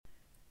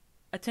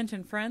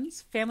Attention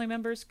friends, family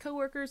members,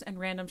 coworkers, and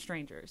random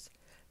strangers.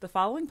 The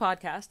following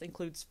podcast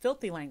includes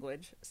filthy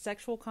language,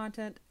 sexual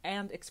content,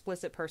 and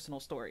explicit personal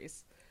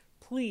stories.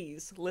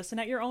 Please listen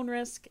at your own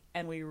risk,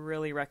 and we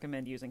really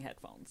recommend using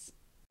headphones.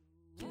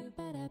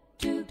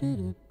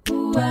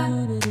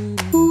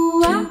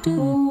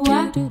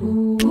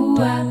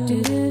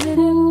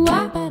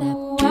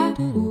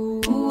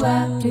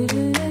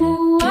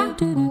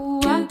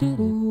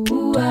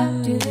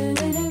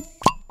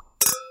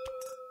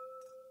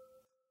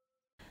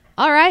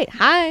 All right.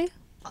 Hi.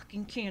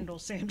 Fucking candle,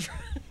 Sandra.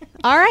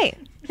 All right.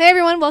 Hey,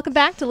 everyone. Welcome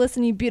back to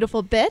Listen, You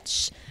Beautiful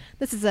Bitch.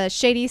 This is a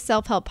shady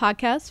self-help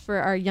podcast for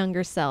our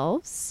younger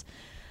selves.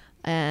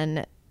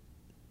 And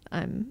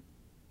I'm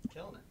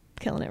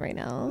killing it right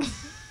now.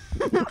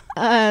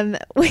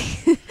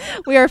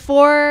 We are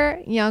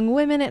four young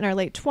women in our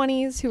late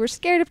 20s who were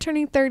scared of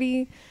turning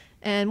 30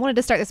 and wanted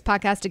to start this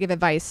podcast to give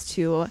advice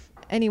to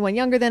anyone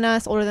younger than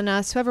us, older than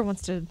us, whoever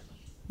wants to,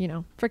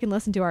 freaking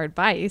listen to our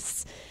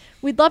advice.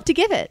 We'd love to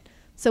give it.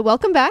 So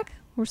welcome back.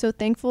 We're so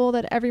thankful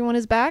that everyone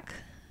is back.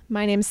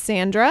 My name's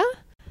Sandra.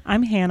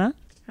 I'm Hannah.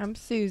 I'm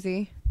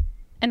Susie.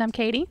 And I'm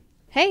Katie.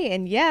 Hey,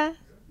 and yeah,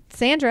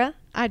 Sandra,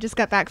 I just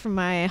got back from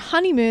my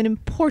honeymoon in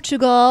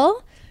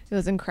Portugal. It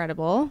was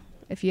incredible.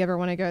 If you ever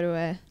want to go to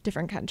a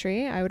different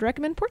country, I would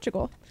recommend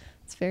Portugal.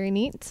 It's very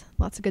neat.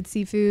 Lots of good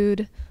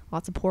seafood,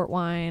 lots of port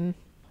wine.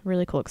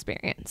 Really cool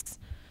experience.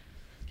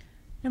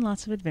 And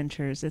lots of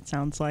adventures, it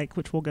sounds like,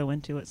 which we'll go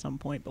into at some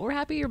point. But we're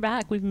happy you're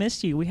back. We've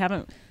missed you. We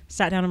haven't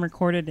sat down and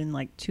recorded in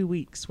like 2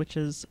 weeks, which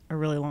is a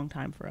really long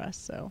time for us.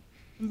 So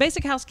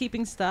basic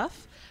housekeeping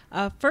stuff.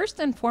 First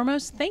and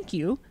foremost, thank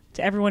you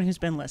to everyone who's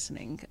been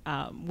listening.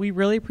 We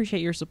really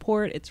appreciate your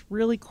support. It's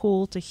really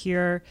cool to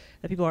hear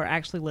that people are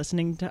actually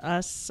listening to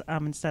us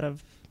instead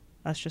of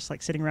us just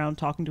like sitting around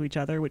talking to each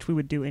other, which we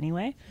would do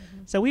anyway.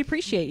 Mm-hmm. So we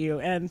appreciate you,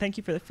 and thank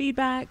you for the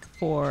feedback,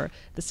 for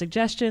the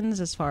suggestions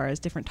as far as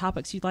different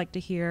topics you'd like to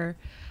hear.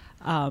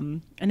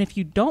 And if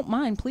you don't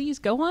mind, please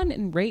go on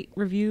and rate,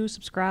 review,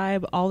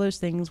 subscribe, all those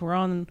things. We're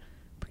on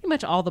pretty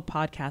much all the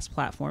podcast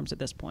platforms at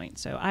this point.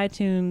 So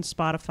iTunes,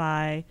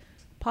 Spotify,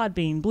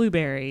 Podbean,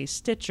 Blueberry,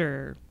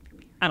 Stitcher,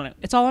 I don't know.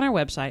 It's all on our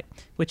website,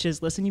 which is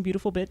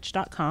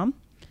listenyoubbeautifulbitch.com.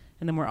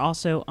 And then we're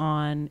also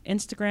on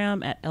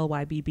Instagram at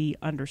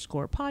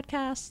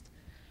LYBB_podcast.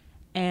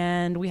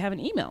 And we have an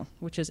email,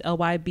 which is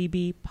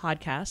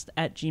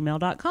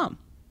lybbpodcast@gmail.com.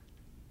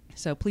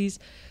 So please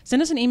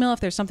send us an email if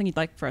there's something you'd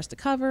like for us to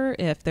cover.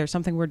 If there's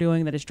something we're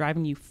doing that is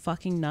driving you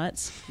fucking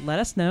nuts, let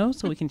us know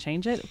so we can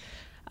change it.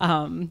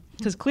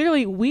 Because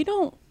clearly we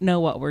don't know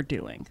what we're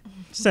doing.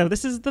 So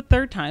this is the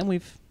third time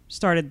we've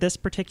started this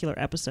particular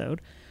episode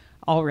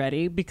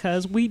already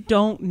because we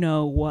don't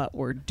know what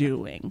we're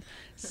doing.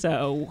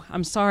 So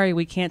I'm sorry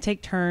we can't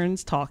take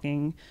turns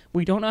talking.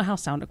 We don't know how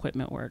sound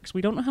equipment works. We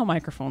don't know how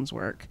microphones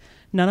work.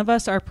 None of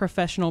us are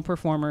professional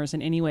performers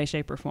in any way,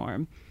 shape, or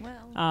form.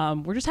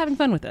 Well, we're just having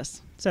fun with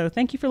this. So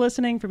thank you for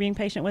listening, for being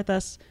patient with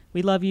us.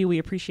 We love you. We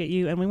appreciate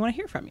you. And we want to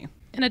hear from you.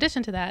 In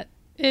addition to that,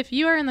 if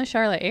you are in the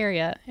Charlotte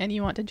area and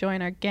you want to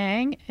join our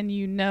gang and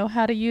you know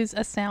how to use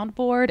a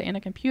soundboard and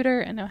a computer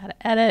and know how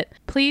to edit,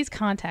 please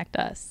contact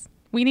us.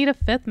 We need a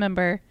fifth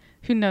member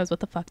who knows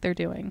what the fuck they're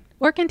doing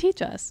or can teach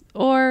us,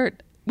 or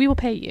we will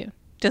pay you.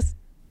 Just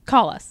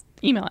call us,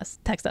 email us,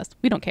 text us.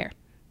 We don't care.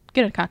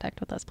 Get in contact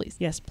with us, please.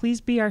 Yes,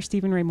 please be our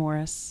Stephen Ray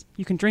Morris.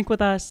 You can drink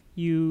with us.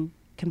 You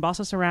can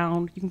boss us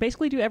around. You can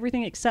basically do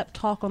everything except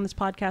talk on this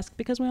podcast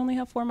because we only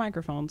have 4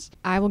 microphones.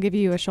 I will give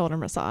you a shoulder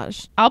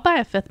massage. I'll buy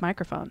a 5th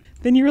microphone.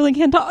 Then you really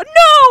can't talk.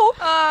 No!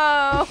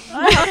 Oh,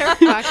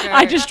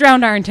 I just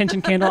drowned our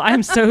intention candle.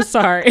 I'm so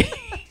sorry.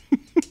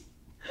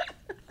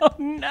 Oh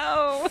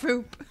no.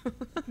 Poop.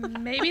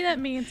 Maybe that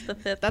means the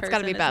 5th That's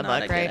gotta be bad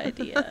luck, right?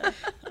 Idea.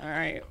 All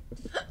right.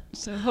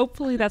 So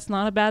hopefully that's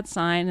not a bad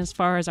sign as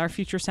far as our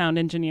future sound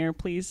engineer.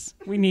 Please,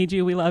 we need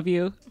you. We love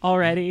you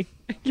already.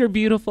 You're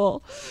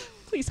beautiful.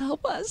 Please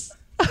help us.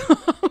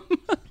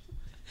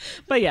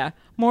 But yeah,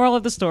 moral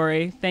of the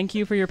story, thank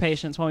you for your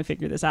patience while we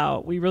figure this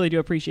out. We really do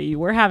appreciate you.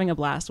 We're having a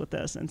blast with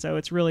this. And so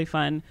it's really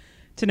fun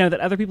to know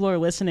that other people are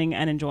listening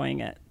and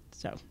enjoying it.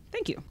 So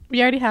thank you.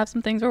 We already have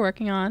some things we're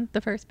working on. The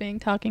first being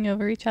talking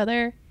over each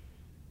other.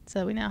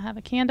 So we now have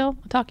a candle,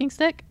 a talking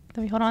stick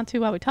that we hold on to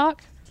while we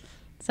talk.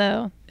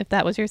 So if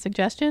that was your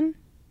suggestion,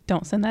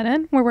 don't send that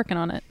in. We're working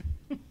on it.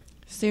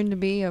 Soon to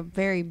be a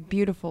very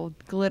beautiful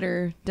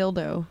glitter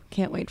dildo.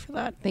 Can't wait for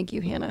that. Thank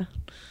you, Hannah.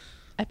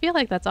 I feel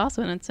like that's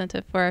also an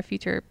incentive for our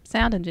future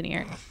sound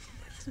engineer.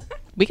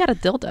 We got a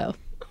dildo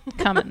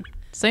coming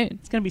soon.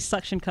 It's going to be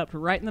suction cupped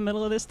right in the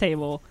middle of this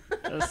table,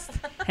 just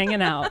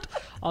hanging out.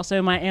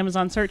 Also, my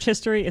Amazon search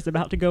history is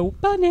about to go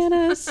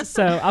bananas.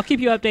 So I'll keep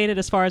you updated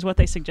as far as what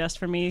they suggest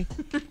for me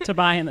to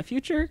buy in the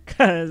future,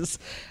 because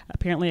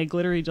apparently a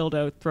glittery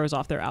dildo throws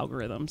off their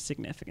algorithm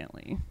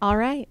significantly. All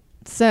right.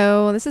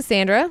 So this is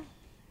Sandra.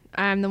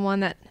 I'm the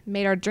one that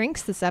made our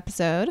drinks this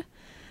episode.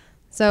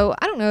 So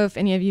I don't know if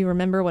any of you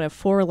remember what a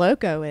Four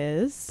Loko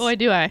is. Boy,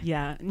 do I.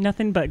 Yeah,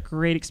 nothing but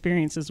great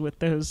experiences with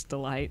those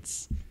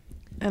delights.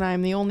 And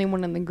I'm the only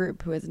one in the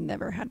group who has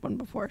never had one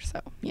before,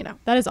 so,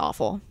 That is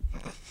awful.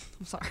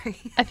 I'm sorry.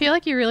 I feel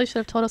like you really should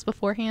have told us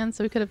beforehand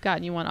so we could have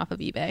gotten you one off of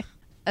eBay.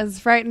 As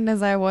frightened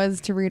as I was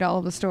to read all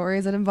of the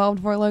stories that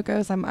involved Four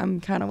Locos,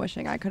 I'm kind of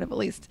wishing I could have at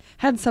least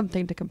had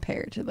something to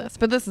compare to this.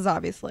 But this is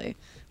obviously,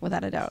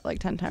 without a doubt, like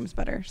 10 times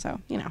better. So,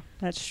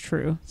 That's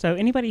true. So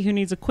anybody who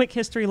needs a quick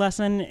history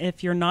lesson,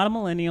 if you're not a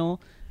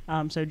millennial,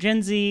 so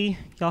Gen Z,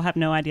 y'all have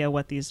no idea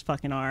what these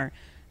fucking are.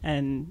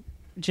 And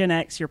Gen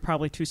X, you're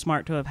probably too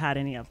smart to have had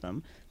any of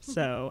them.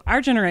 So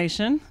our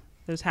generation,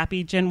 those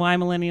happy Gen Y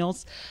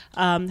millennials,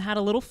 had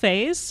a little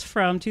phase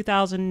from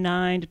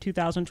 2009 to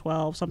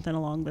 2012, something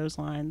along those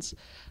lines,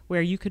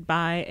 where you could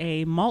buy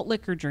a malt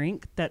liquor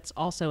drink that's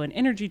also an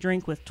energy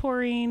drink with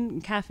taurine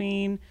and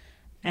caffeine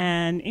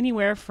and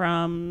anywhere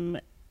from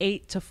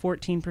 8 to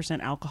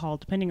 14% alcohol,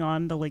 depending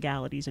on the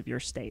legalities of your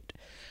state.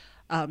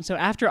 So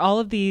after all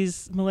of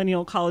these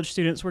millennial college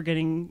students were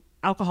getting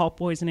alcohol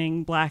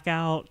poisoning,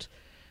 blackout,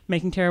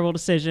 making terrible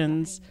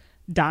decisions,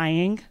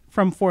 dying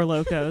from Four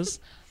Locos,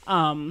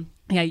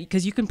 yeah,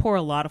 because you can pour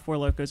a lot of Four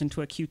Locos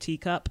into a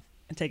QT cup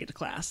and take it to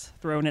class,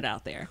 throwing it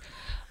out there.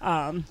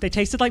 They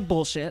tasted like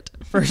bullshit,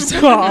 first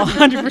of all,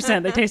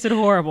 100%. They tasted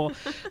horrible.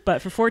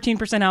 But for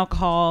 14%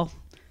 alcohol,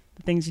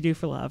 the things you do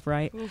for love,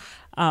 right?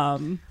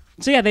 So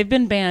yeah, they've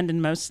been banned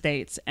in most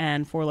states,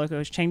 and Four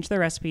Locos changed their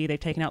recipe. They've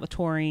taken out the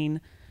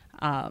taurine.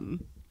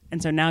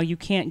 And so now you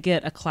can't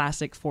get a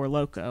classic Four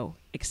Loko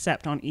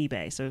except on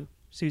eBay. So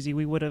Susie,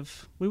 we would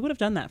have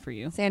done that for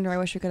you. Sandra, I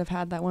wish we could have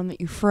had that one that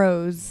you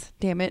froze.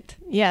 Damn it.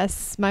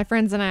 Yes, my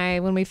friends and I,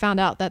 when we found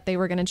out that they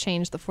were going to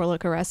change the Four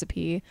Loko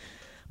recipe,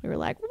 we were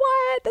like,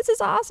 what? This is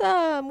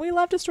awesome. We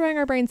love destroying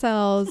our brain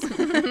cells.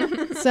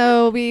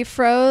 So we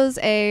froze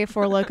a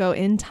Four Loko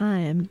in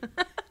time.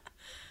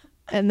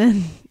 And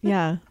then,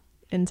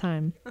 in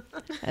time.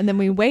 And then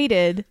we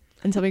waited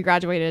until we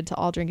graduated to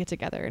all drink it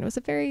together. And it was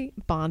a very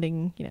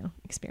bonding,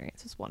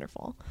 experience. It was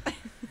wonderful.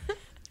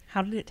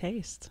 How did it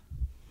taste?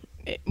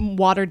 It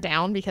watered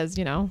down because,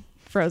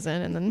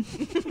 frozen. And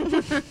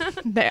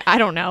then, I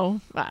don't know.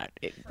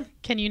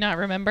 Can you not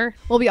remember?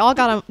 Well, we all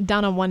got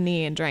down on one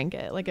knee and drank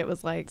it. Like, it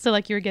was like... So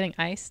like you were getting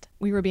iced?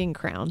 We were being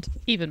crowned.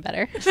 Even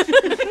better.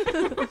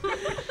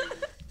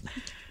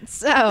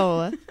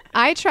 So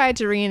I tried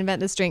to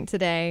reinvent this drink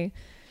today,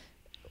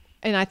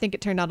 and I think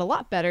it turned out a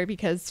lot better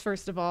because,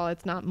 first of all,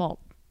 it's not malt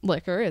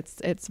liquor.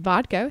 It's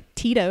vodka.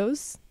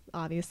 Tito's,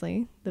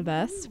 obviously, the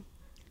best.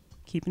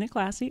 Keeping it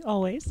classy,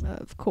 always.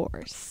 Of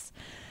course.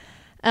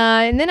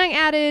 And then I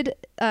added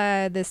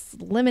this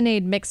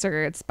lemonade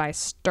mixer. It's by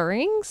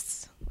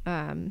Stirrings.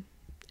 Added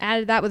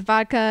that with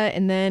vodka,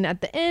 and then at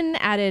the end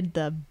added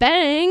the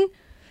Bang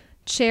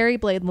Cherry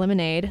Blade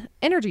Lemonade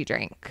energy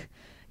drink.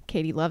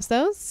 Katie loves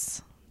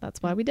those.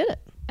 That's why we did it.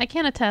 I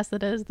can attest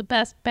that it is the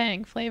best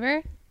Bang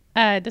flavor.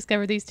 I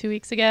discovered these 2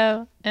 weeks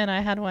ago, and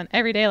I had one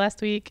every day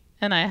last week,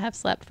 and I have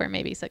slept for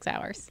maybe 6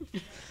 hours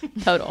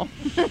total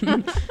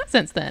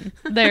since then.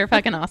 They're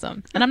fucking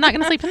awesome. And I'm not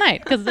going to sleep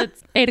tonight because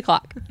it's 8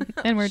 o'clock,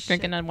 and we're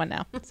drinking on one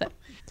now. So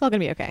it's all going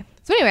to be okay.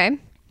 So anyway,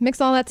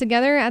 mix all that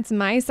together, add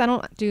some ice. I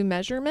don't do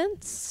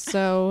measurements,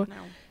 so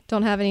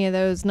don't have any of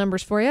those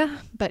numbers for you,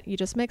 but you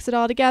just mix it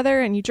all together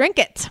and you drink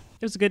it.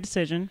 It was a good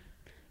decision,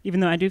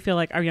 even though I do feel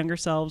like our younger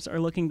selves are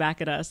looking back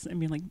at us and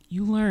being like,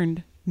 you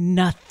learned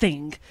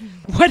nothing.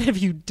 What have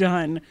you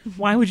done?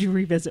 Why would you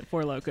revisit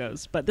Four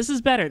Locos? But this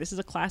is better. This is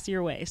a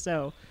classier way.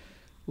 So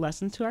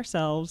lesson to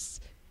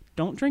ourselves,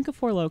 don't drink a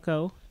Four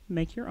Loko,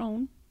 make your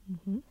own,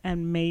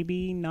 and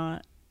maybe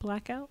not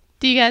blackout.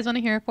 do you guys want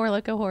to hear a Four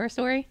Loko horror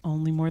story?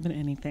 Only more than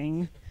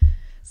anything.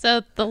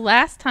 So the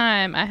last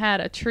time I had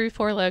a true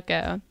Four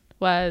Loko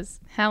was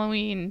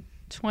Halloween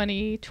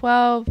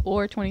 2012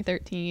 or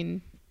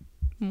 2013,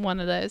 one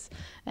of those.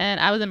 And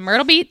I was in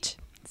Myrtle Beach,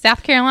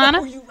 South Carolina.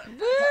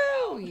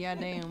 Oh, yeah,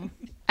 damn.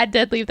 I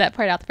did leave that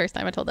part out the first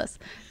time I told this.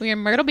 We were in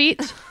Myrtle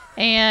Beach,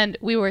 and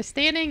we were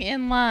standing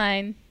in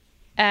line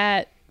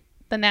at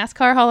the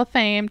NASCAR Hall of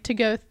Fame to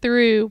go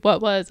through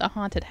what was a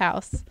haunted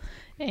house.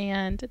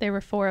 And there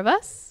were 4 of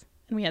us,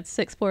 and we had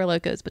 6 Four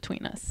Locos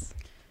between us.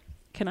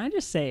 Can I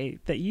just say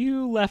that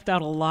you left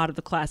out a lot of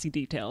the classy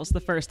details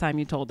the first time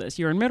you told this?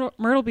 You were in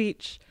Myrtle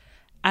Beach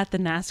at the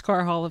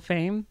NASCAR Hall of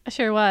Fame. I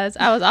sure was.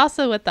 I was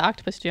also with the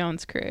Octopus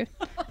Jones crew,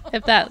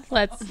 if that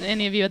lets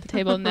any of you at the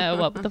table know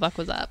what the fuck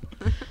was up.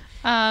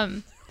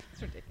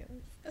 It's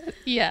ridiculous.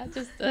 Yeah,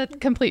 just a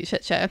complete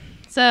shit show.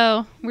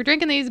 So we're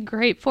drinking these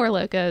great Four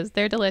Locos.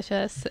 They're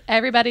delicious.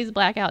 Everybody's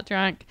blackout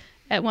drunk.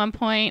 At one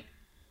point,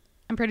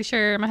 I'm pretty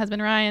sure my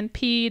husband Ryan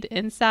peed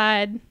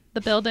inside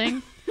the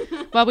building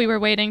while we were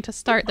waiting to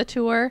start the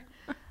tour.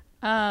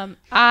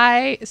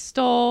 I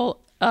stole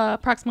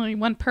approximately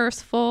 1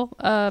 purse full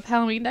of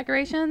Halloween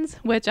decorations,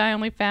 which I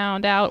only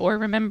found out or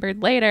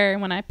remembered later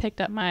when I picked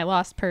up my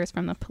lost purse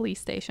from the police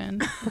station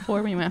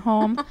before we went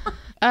home.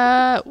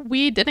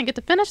 We didn't get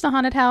to finish the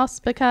haunted house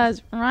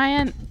because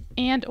Ryan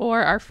and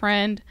or our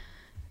friend,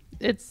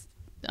 it's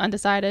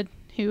undecided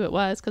who it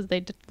was because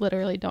they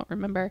literally don't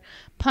remember,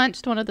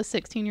 punched one of the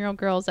 16-year-old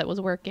girls that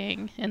was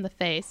working in the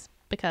face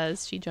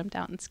because she jumped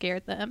out and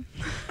scared them.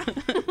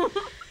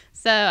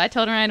 So I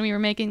told Ryan we were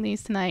making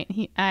these tonight.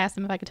 I asked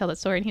him if I could tell the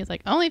story, and he was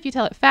like, only if you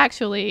tell it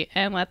factually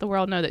and let the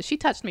world know that she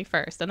touched me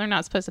first, and they're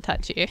not supposed to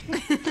touch you.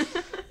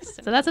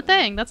 So that's a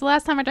thing. That's the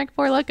last time I drank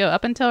Four Loko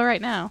up until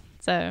right now.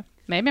 So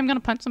maybe I'm going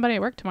to punch somebody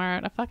at work tomorrow.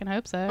 I fucking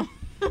hope so.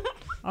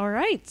 All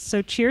right.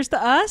 So cheers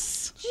to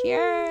us.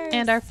 Cheers.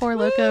 And our Four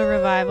Loko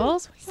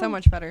revivals. So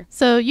much better.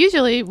 So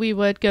usually we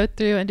would go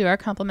through and do our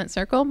compliment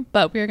circle,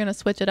 but we're going to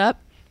switch it up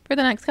for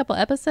the next couple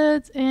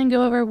episodes and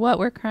go over what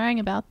we're crying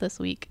about this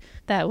week.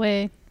 That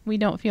way we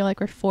don't feel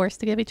like we're forced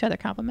to give each other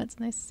compliments,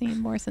 and they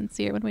seem more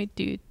sincere when we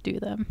do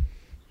them.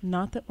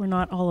 Not that we're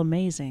not all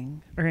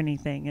amazing or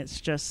anything. It's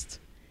just,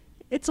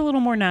 it's a little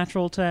more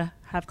natural to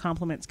have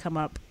compliments come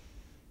up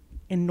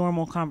in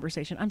normal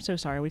conversation. I'm so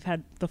sorry. We've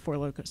had the Four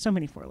Locos, so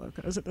many Four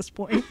Locos at this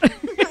point.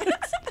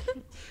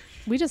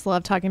 We just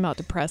love talking about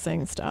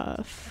depressing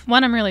stuff.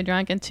 One, I'm really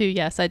drunk, and two,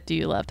 yes, I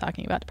do love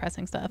talking about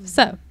depressing stuff.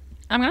 So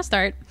I'm going to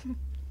start.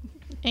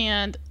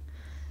 And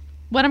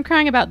what I'm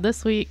crying about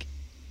this week,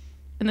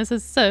 and this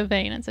is so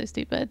vain and so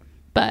stupid,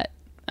 but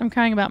I'm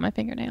crying about my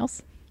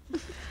fingernails.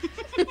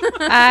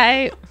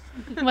 I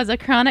was a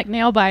chronic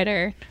nail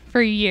biter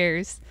for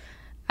years.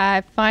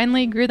 I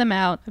finally grew them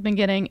out. I've been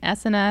getting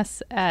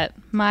S&S at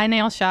my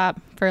nail shop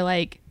for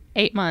like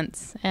 8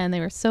 months, and they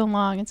were so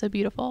long and so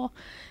beautiful.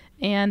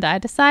 And I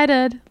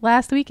decided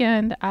last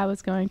weekend I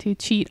was going to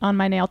cheat on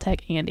my nail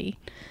tech, Andy,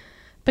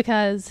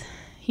 because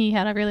he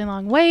had a really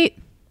long wait.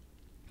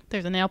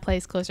 There's a nail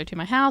place closer to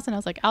my house, and I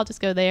was like, I'll just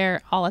go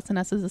there. All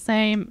S&S is the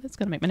same. It's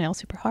going to make my nails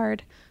super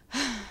hard.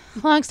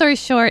 Long story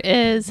short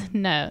is,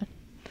 no.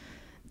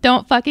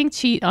 Don't fucking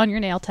cheat on your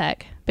nail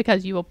tech,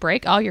 because you will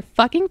break all your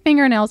fucking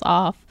fingernails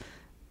off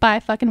by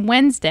fucking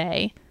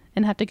Wednesday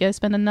and have to go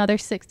spend another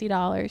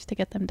 $60 to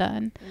get them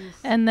done. Oof.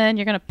 And then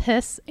you're going to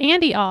piss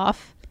Andy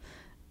off,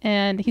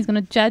 and he's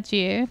going to judge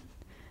you.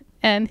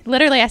 And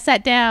literally I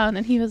sat down,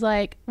 and he was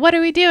like, what are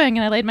we doing?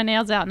 And I laid my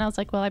nails out, and I was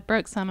like, well, I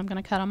broke some. I'm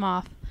going to cut them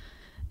off.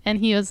 And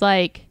he was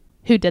like,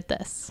 who did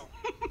this?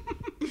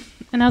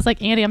 And I was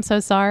like, Andy, I'm so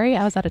sorry.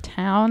 I was out of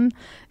town,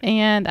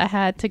 and I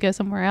had to go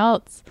somewhere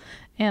else.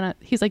 And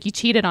he's like, you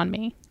cheated on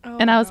me. Oh,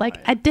 and I was like,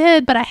 I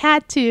did, but I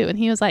had to. And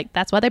he was like,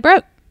 that's why they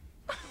broke,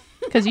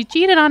 because you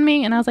cheated on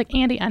me. And I was like,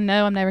 Andy, I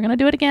know I'm never going to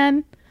do it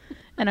again.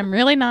 And I'm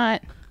really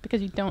not,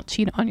 because you don't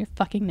cheat on your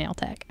fucking nail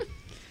tech.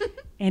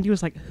 Andy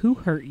was like, who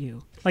hurt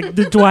you? Like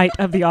the Dwight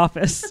of The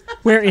Office.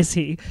 Where is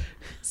he?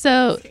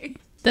 So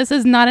this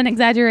is not an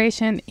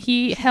exaggeration.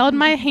 He held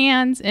my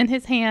hands in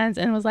his hands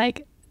and was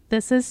like,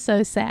 this is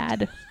so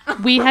sad.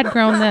 We had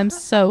grown them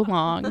so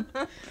long.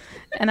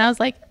 And I was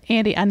like,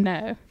 Andy, I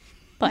know.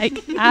 Like,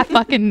 I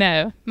fucking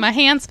know. My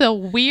hands feel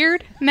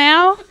weird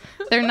now.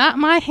 They're not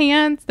my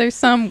hands. They're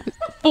some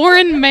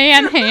foreign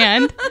man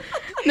hand.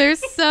 They're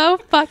so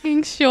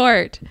fucking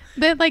short.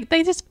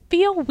 They just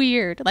feel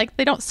weird. Like,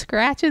 they don't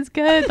scratch as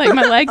good. Like,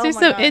 my legs are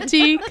so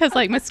itchy because,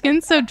 like, my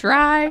skin's so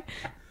dry.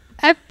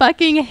 I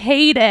fucking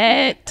hate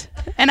it.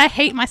 And I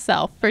hate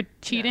myself for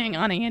cheating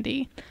on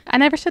Andy. I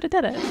never should have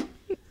did it.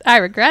 I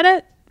regret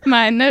it.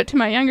 My note to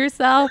my younger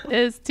self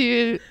is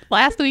to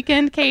last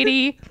weekend,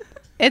 Katie,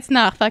 it's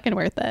not fucking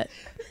worth it.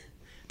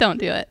 Don't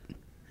do it.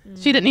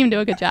 She didn't even do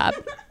a good job.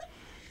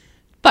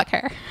 Fuck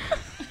her.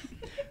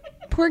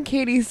 Poor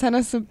Katie sent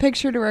us a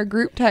picture to our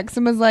group text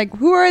and was like,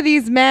 who are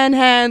these man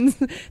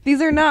hands?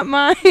 These are not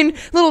mine.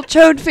 Little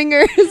chode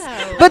fingers.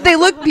 No, but they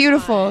look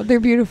beautiful. They're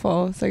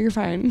beautiful. So you're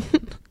fine.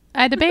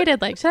 I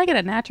debated, like, should I get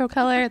a natural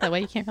color? That way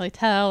you can't really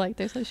tell. Like,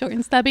 they're so short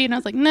and stubby. And I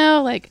was like,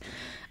 no, like,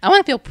 I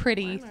want to feel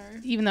pretty,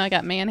 even though I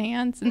got man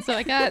hands. And so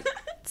I got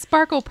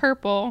sparkle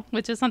purple,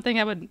 which is something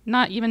I would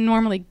not even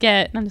normally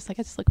get. And I'm just like,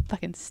 I just look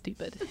fucking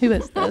stupid. Who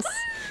is this?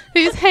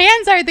 Whose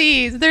hands are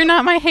these? They're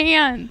not my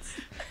hands.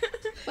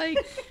 Like,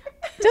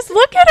 just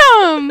look at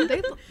them.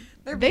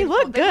 They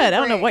look good. I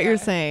don't know what you're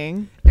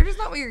saying. They're just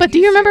not what you're But do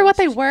you remember what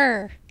they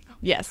were?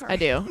 Yes, I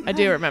do. I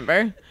do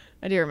remember.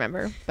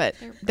 But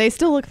they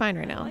still look fine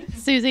right now.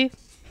 Susie,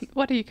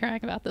 what are you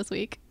crying about this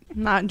week?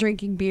 Not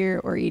drinking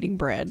beer or eating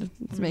bread.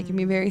 It's making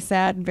me very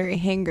sad and very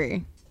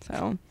hangry.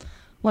 So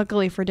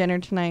luckily for dinner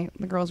tonight,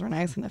 the girls were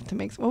nice enough to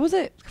make, what was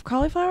it?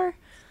 Cauliflower?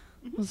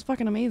 It was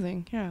fucking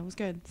amazing. Yeah, it was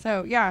good.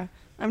 So yeah,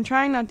 I'm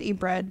trying not to eat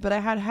bread, but I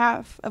had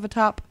half of a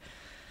top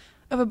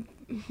of a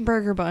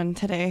burger bun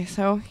today.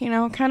 So, you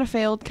know, kind of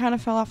failed, kind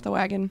of fell off the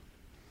wagon.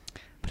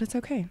 But it's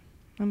okay.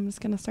 I'm just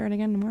going to start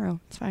again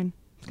tomorrow. It's fine. I'm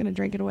just going to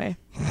drink it away.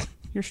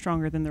 You're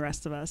stronger than the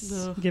rest of us.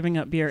 Ugh. Giving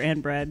up beer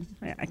and bread.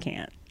 I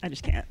can't. I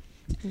just can't.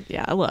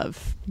 Yeah, I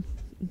love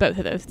both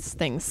of those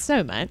things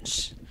so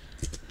much.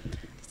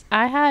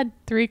 I had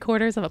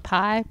 3/4 of a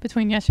pie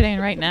between yesterday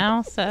and right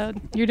now, so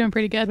you're doing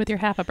pretty good with your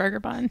half a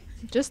burger bun.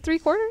 Just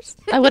 3/4?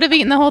 I would have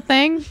eaten the whole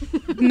thing,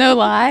 no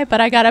lie,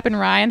 but I got up and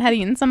Ryan had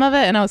eaten some of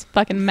it, and I was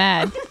fucking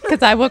mad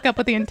because I woke up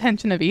with the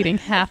intention of eating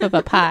half of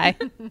a pie.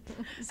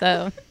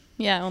 So,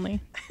 yeah,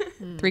 only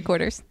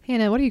 3/4.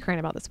 Hannah, what are you crying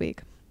about this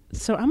week?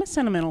 So I'm a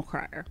sentimental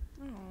crier.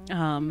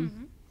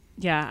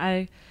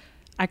 Yeah,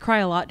 I cry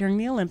a lot during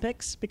the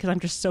Olympics because I'm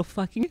just so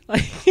fucking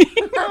like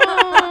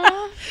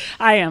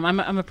I am.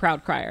 I'm a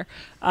proud crier.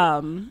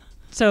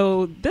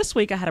 So this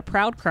week I had a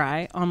proud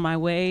cry on my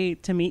way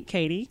to meet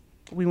Katie.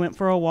 We went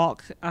for a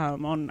walk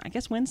on, I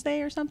guess,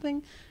 Wednesday or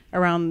something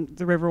around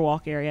the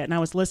Riverwalk area. And I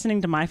was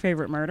listening to My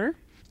Favorite Murder.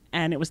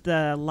 And it was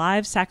the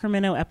live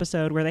Sacramento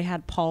episode where they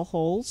had Paul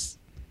Holes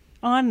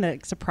on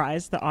that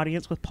surprised the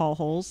audience with Paul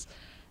Holes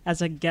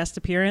as a guest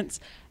appearance.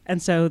 And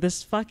so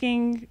this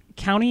fucking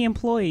county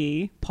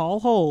employee, Paul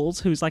Holes,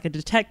 who's like a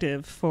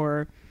detective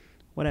for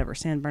whatever,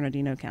 San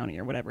Bernardino County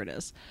or whatever it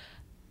is.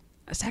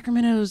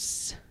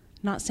 Sacramento's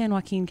not San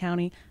Joaquin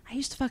County. I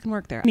used to fucking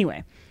work there.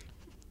 Anyway,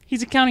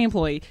 he's a county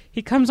employee.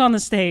 He comes on the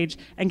stage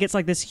and gets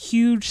like this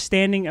huge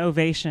standing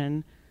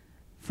ovation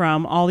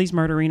from all these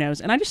murderinos.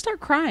 And I just start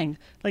crying,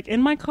 like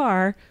in my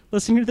car,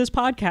 listening to this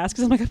podcast,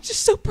 because I'm like, I'm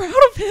just so proud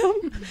of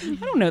him.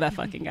 I don't know that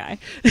fucking guy.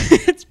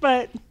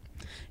 But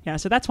yeah,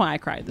 so that's why I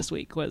cried this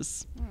week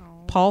was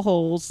Paul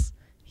Holes.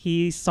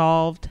 He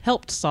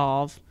helped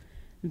solve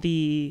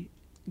the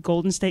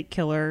Golden State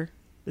Killer,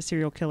 the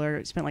serial killer.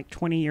 He spent like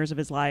 20 years of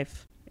his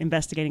life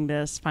investigating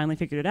this, finally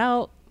figured it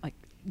out, like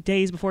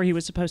days before he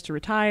was supposed to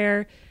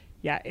retire.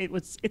 Yeah,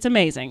 it's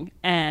amazing.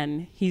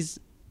 And he's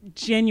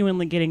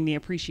genuinely getting the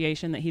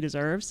appreciation that he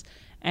deserves.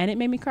 And it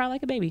made me cry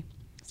like a baby.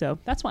 So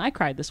that's why I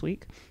cried this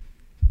week.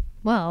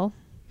 Well,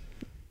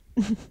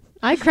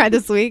 I cried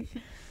this week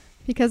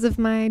because of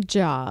my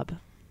job.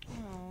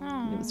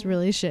 It was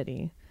really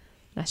shitty.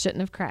 I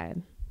shouldn't have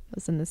cried. I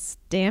was in this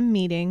damn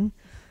meeting.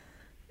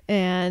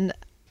 And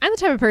I'm the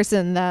type of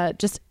person that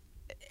just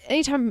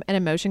anytime an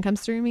emotion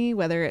comes through me,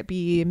 whether it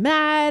be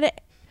mad,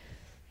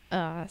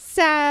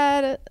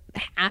 sad,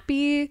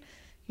 happy,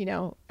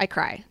 I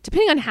cry,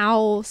 depending on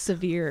how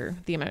severe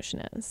the emotion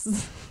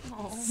is.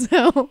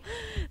 So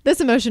this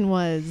emotion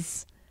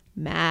was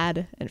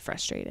mad and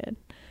frustrated.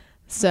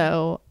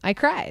 So I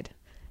cried.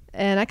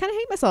 And I kind of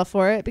hate myself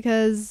for it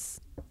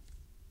because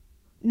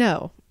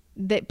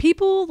that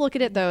people look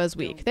at it though as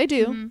weak. They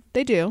do. Mm-hmm.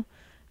 They do.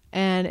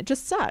 And it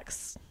just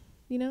sucks,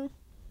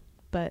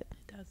 but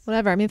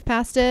whatever. I moved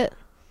past it.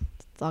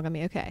 It's all gonna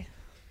be okay.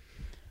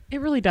 It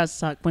really does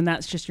suck when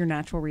that's just your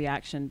natural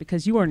reaction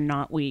because you are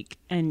not weak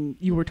and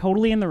you were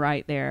totally in the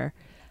right there.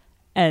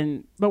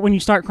 But when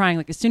you start crying,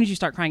 like as soon as you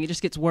start crying, it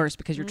just gets worse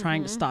because you're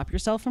trying to stop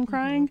yourself from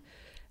crying.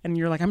 And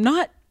you're like, I'm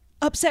not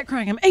upset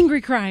crying. I'm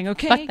angry crying.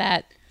 Okay. Fuck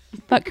that.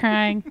 Fuck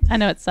crying. I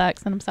know it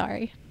sucks and I'm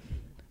sorry.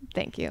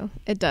 Thank you.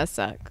 It does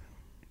suck.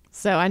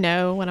 So I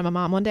know when I'm a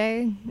mom one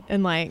day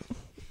and like,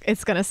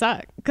 it's going to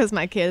suck because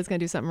my kid is going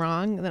to do something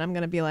wrong. And then I'm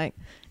going to be like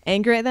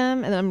angry at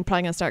them. And then I'm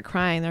probably going to start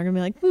crying. They're going to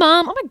be like,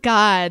 Mom, oh my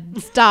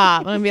God,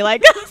 stop. And I'm going to be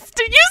like,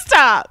 you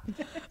stop.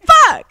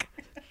 Fuck.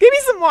 Give me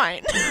some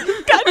wine.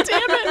 God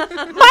damn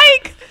it.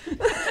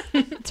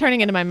 Mike.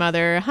 Turning into my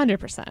mother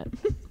 100%.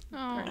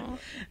 Aww.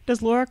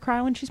 Does Laura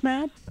cry when she's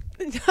mad?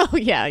 Oh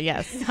yeah,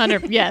 yes,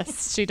 100.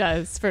 Yes, she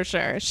does for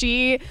sure.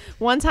 She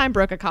one time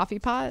broke a coffee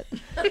pot.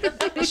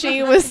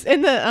 She was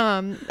in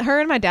the her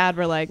and my dad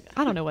were like,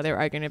 I don't know what they were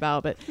arguing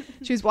about, but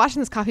she was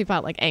washing this coffee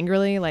pot like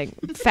angrily, like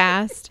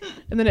fast,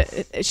 and then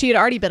she had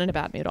already been in a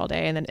bad mood all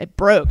day, and then it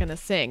broke in the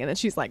sink, and then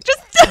she's like,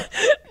 just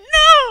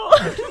no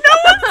one's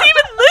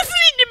even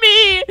listening to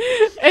me,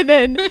 and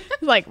then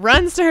like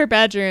runs to her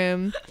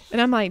bedroom, and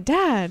I'm like,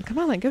 Dad, come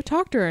on, like go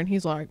talk to her, and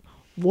he's like,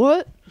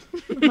 what?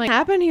 I'm like,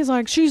 happened? He's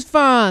like, she's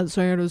fine,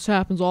 Sandra. This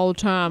happens all the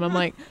time. I'm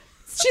like,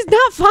 she's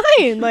not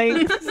fine.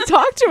 Like,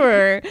 talk to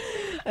her.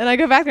 And I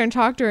go back there and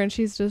talk to her, and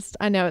she's just,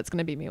 I know it's going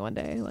to be me one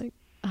day, like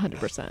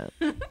 100%.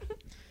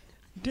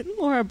 Didn't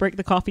Laura break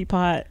the coffee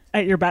pot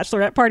at your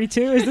bachelorette party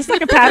too? Is this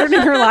like a pattern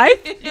in her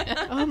life?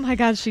 Yeah. Oh my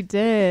God, she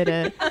did.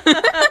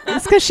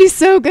 It's because she's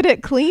so good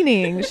at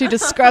cleaning. She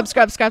just scrubs,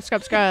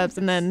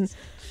 and then,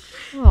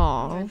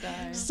 oh,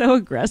 so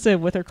aggressive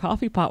with her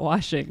coffee pot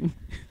washing.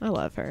 I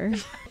love her.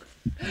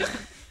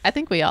 I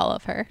think we all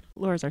love her.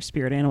 Laura's our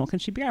spirit animal. Can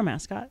she be our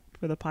mascot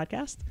for the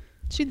podcast?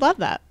 She'd love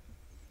that.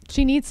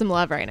 She needs some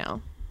love right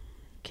now.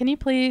 Can you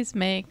please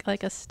make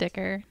like a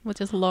sticker with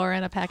just Laura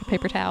and a pack of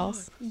paper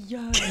towels?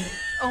 Yes.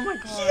 Oh my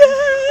God.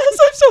 Yes,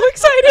 I'm so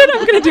excited.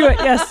 I'm going to do it.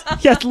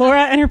 Yes.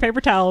 Laura and her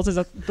paper towels is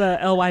the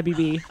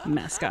LYBB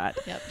mascot.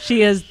 Yep.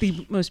 She is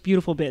the most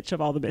beautiful bitch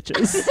of all the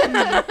bitches.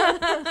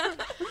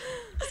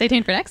 Stay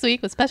tuned for next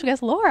week with special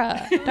guest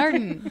Laura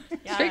Darden,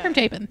 straight from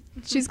Chapin.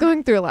 She's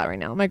going through a lot right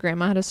now. My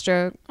grandma had a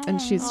stroke, and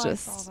she's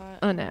just,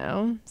 I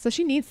know. So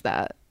she needs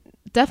that.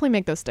 Definitely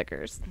make those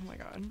stickers. Oh my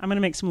God. I'm going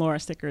to make some Laura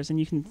stickers, and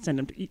you can send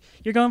them.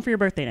 You're going for your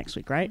birthday next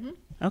week, right?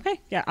 Mm-hmm.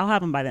 Okay. Yeah, I'll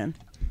have them by then.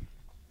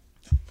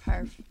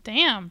 Perfect.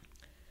 Damn.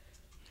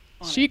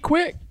 She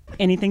quick.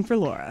 Anything for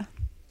Laura.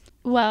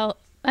 Well,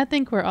 I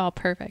think we're all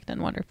perfect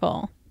and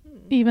wonderful,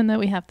 even though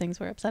we have things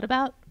we're upset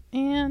about.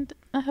 And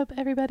I hope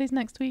everybody's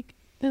next week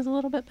is a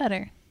little bit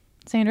better.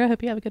 Sandra, I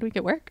hope you have a good week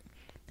at work.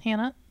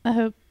 Hannah, I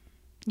hope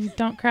you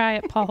don't cry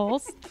at Paul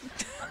Holes.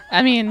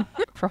 I mean,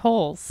 for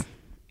holes.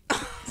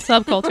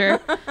 Subculture.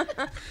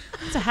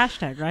 It's a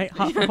hashtag, right?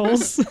 Hot for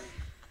holes.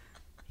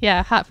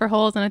 Yeah, hot for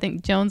holes, and I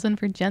think Jonesin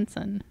for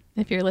Jensen,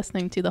 if you're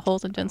listening to the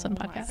Holes and Jensen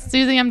podcast.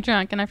 Susie, I'm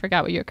drunk, and I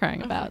forgot what you were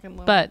crying about.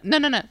 But no.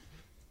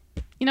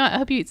 You know what? I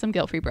hope you eat some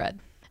guilt-free bread.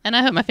 And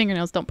I hope my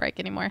fingernails don't break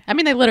anymore. I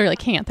mean, they literally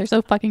can't. They're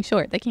so fucking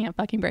short. They can't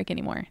fucking break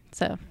anymore.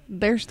 So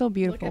They're still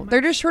beautiful.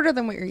 They're just shorter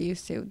than what you're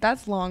used to.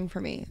 That's long for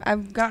me.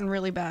 I've gotten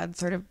really bad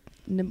sort of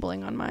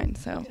nibbling on mine.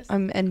 So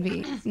I'm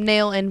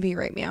nail envy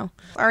right now.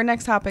 Our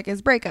next topic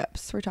is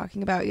breakups. We're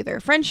talking about either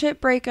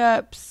friendship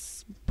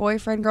breakups,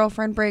 boyfriend,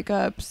 girlfriend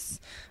breakups.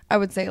 I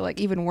would say like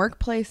even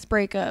workplace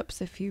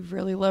breakups if you've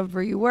really loved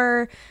where you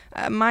were.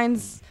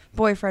 Mine's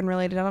boyfriend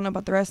related. I don't know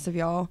about the rest of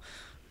y'all.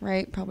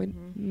 Right? Probably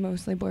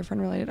mostly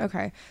boyfriend related.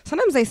 Okay.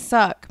 Sometimes they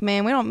suck,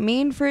 man. We don't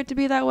mean for it to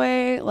be that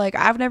way. Like,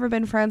 I've never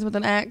been friends with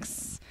an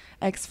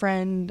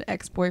ex-friend,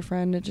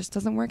 ex-boyfriend. It just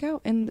doesn't work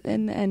out in the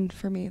end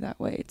for me that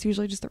way. It's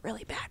usually just a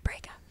really bad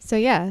breakup. So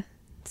yeah,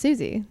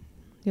 Susie,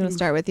 you want to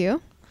start with you?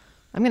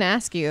 I'm going to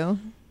ask you,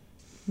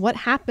 what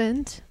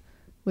happened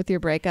with your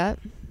breakup,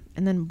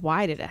 and then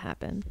why did it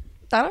happen?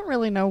 I don't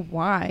really know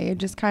why. It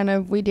just kind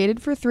of, we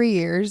dated for 3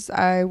 years.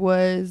 I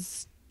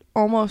was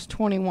almost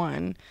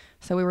 21.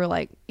 So we were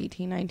like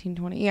 18, 19,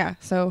 20. Yeah.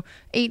 So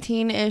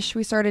 18-ish,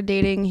 we started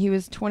dating. He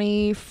was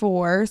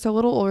 24, so a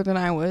little older than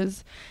I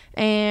was.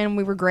 And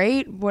we were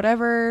great,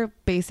 whatever.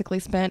 Basically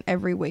spent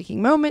every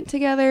waking moment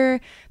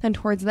together. Then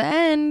towards the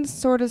end,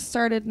 sort of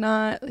started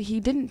not. He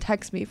didn't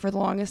text me for the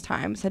longest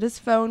time. Said his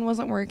phone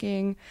wasn't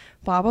working,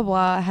 blah, blah,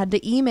 blah. I had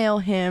to email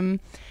him.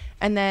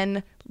 And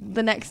then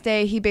the next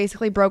day, he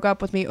basically broke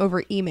up with me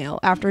over email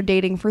after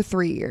dating for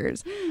 3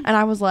 years. And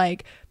I was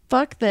like,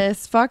 fuck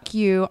this, fuck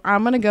you.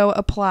 I'm going to go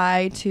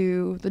apply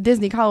to the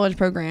Disney college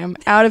program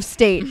out of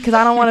state because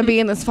I don't want to be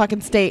in this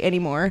fucking state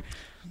anymore.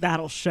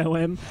 That'll show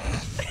him.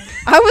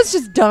 I was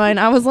just done.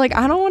 I was like,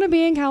 I don't want to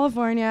be in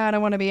California. I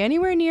don't want to be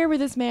anywhere near where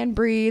this man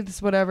breathes,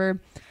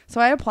 whatever.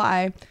 So I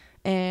apply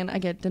and I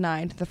get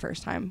denied the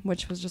first time,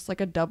 which was just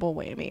like a double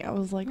whammy. I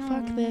was like,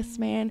 fuck this,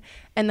 man.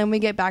 And then we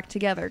get back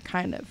together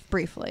kind of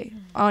briefly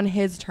on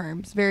his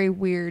terms, very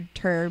weird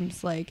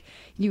terms. Like,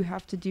 you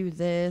have to do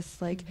this.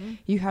 Like,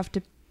 you have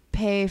to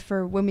pay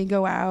for when we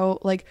go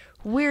out, like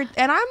weird.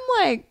 And I'm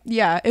like,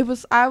 yeah,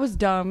 I was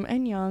dumb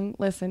and young.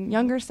 Listen,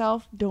 younger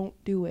self, don't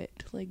do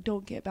it. Like,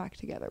 don't get back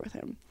together with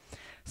him.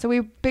 So we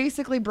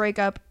basically break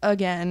up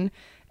again,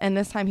 and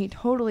this time he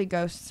totally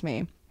ghosts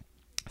me.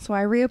 So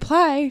I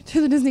reapply to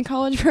the Disney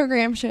college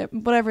program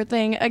whatever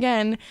thing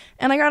again,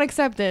 and I got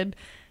accepted.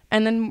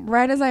 And then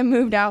right as I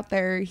moved out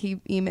there, he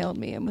emailed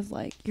me and was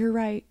like, you're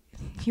right,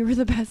 you were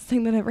the best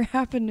thing that ever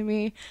happened to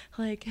me.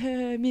 Like,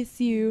 I miss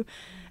you.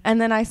 And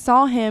then I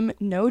saw him,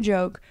 no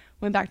joke,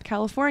 went back to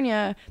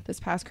California this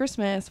past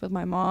Christmas with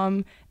my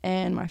mom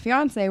and my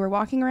fiance. We're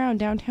walking around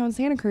downtown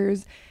Santa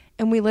Cruz,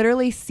 and we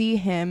literally see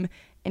him,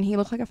 and he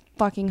looked like a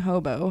fucking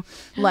hobo.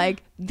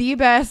 Like, the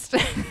best,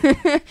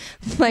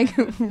 like,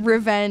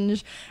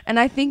 revenge. And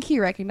I think he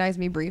recognized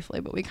me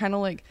briefly, but we kind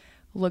of, like,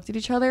 looked at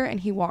each other, and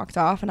he walked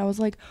off, and I was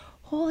like,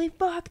 holy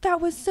fuck,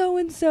 that was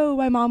so-and-so.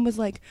 My mom was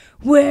like,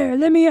 where?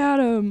 Let me at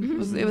him.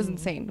 It was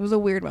insane. It was a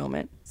weird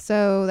moment.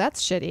 So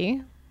that's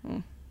shitty.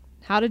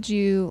 How did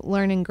you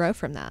learn and grow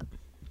from that?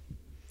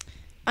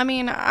 I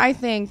mean, I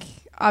think,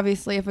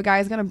 obviously, if a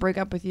guy's going to break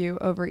up with you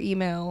over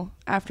email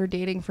after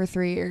dating for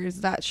 3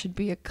 years, that should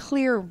be a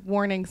clear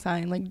warning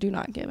sign. Like, do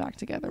not get back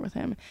together with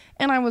him.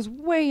 And I was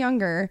way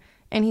younger,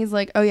 and he's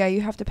like, oh, yeah,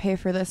 you have to pay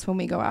for this when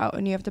we go out,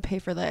 and you have to pay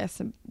for this.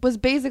 And was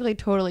basically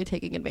totally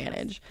taking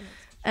advantage.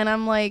 And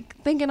I'm, like,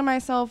 thinking to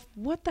myself,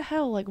 what the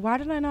hell? Like, why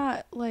did I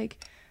not,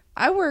 like,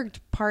 I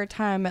worked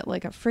part-time at,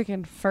 like, a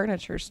freaking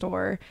furniture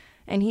store,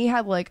 and he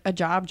had like a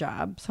job.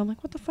 So I'm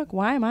like, what the fuck?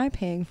 Why am I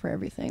paying for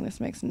everything?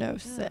 This makes no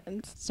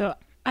sense. So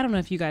I don't know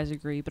if you guys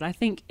agree, but I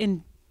think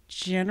in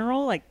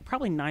general, like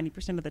probably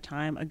 90% of the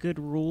time, a good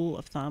rule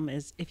of thumb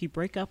is if you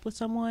break up with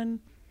someone,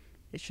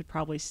 it should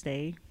probably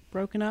stay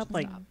broken up.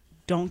 Like,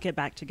 don't get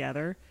back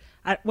together.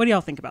 What do y'all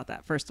think about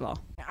that, first of all?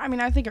 I mean,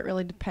 I think it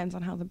really depends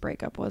on how the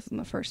breakup was in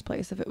the first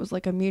place. If it was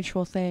like a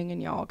mutual thing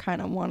and y'all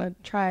kind of want to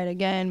try it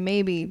again,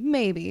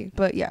 maybe.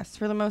 But yes,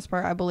 for the most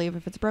part, I believe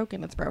if it's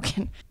broken, it's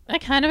broken. I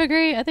kind of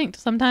agree. I think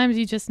sometimes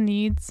you just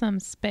need some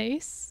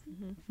space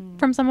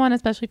from someone,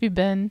 especially if you've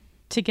been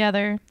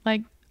together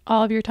like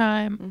all of your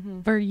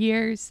time for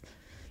years.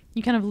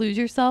 You kind of lose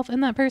yourself in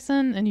that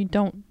person and you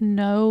don't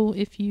know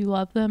if you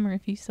love them or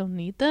if you still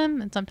need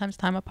them. And sometimes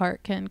time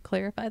apart can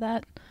clarify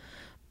that.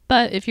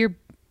 But if you're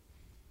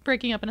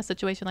breaking up in a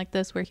situation like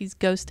this where he's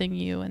ghosting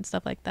you and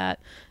stuff like that,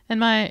 in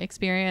my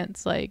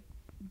experience, like,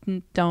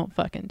 don't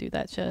fucking do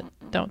that shit.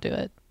 Don't do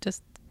it.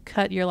 Just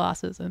cut your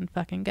losses and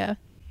fucking go.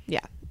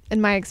 Yeah.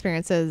 In my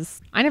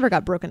experiences, I never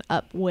got broken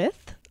up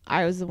with.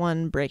 I was the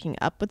one breaking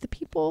up with the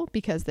people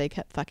because they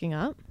kept fucking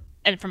up.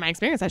 And from my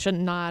experience, I should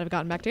not have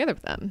gotten back together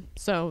with them.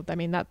 So, I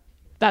mean,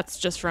 that's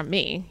just from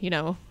me, you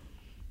know,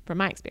 from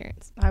my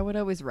experience. I would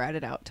always ride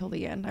it out till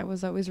the end. I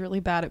was always really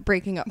bad at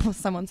breaking up with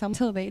someone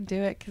until they do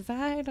it because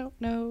I don't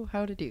know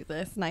how to do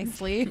this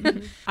nicely.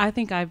 I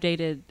think I've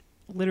dated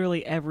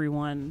literally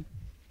everyone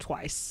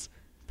twice.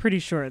 Pretty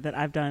sure that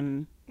I've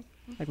done,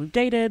 like, we've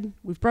dated,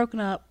 we've broken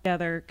up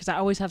together, because I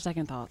always have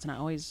second thoughts and I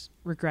always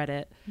regret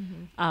it.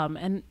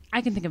 And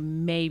I can think of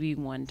maybe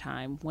one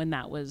time when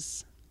that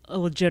was a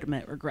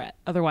legitimate regret.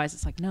 Otherwise,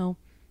 it's like, no,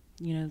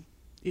 you know,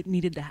 it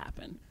needed to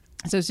happen.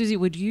 So, Susie,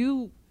 would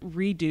you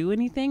redo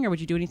anything, or would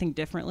you do anything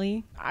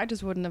differently? I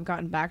just wouldn't have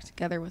gotten back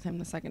together with him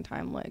the second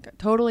time. Like, I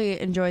totally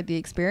enjoyed the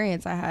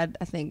experience I had.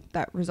 I think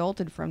that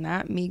resulted from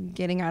that, me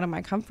getting out of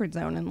my comfort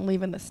zone and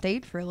leaving the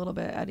state for a little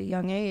bit at a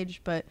young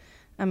age. But,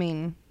 I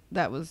mean,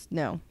 that was,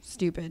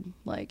 stupid.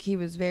 Like, he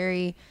was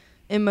very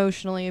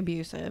emotionally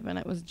abusive, and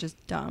it was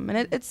just dumb.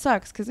 And it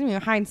sucks because,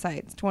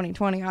 hindsight's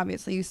 2020,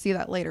 obviously. You see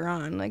that later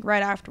on. Like,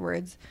 right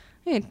afterwards,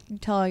 you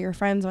tell all your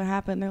friends what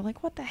happened. They're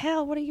like, what the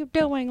hell? What are you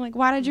doing? Like,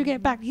 why did you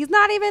get back? He's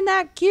not even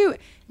that cute.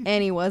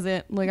 And he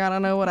wasn't. Like, I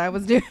don't know what I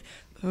was doing.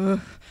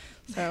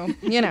 So,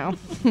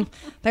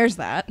 there's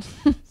that.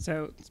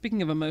 So,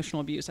 speaking of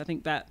emotional abuse, I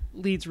think that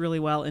leads really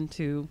well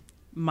into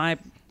my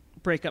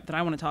breakup that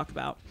I want to talk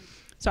about.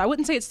 So, I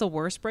wouldn't say it's the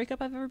worst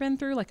breakup I've ever been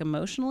through, like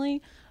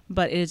emotionally,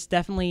 but it's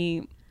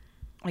definitely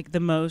like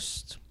the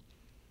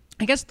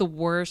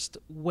worst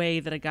way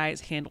that a guy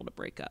has handled a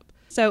breakup.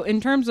 So, in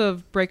terms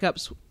of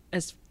breakups,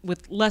 as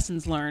with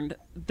lessons learned,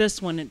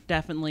 this one, it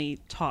definitely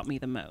taught me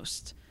the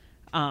most.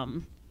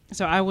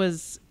 So I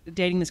was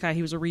dating this guy.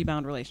 He was a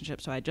rebound relationship.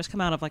 So I had just come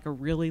out of like a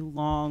really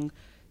long,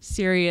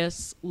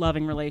 serious,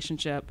 loving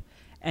relationship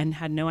and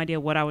had no idea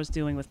what I was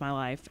doing with my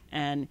life.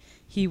 And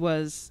he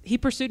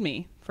pursued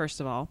me, first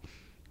of all,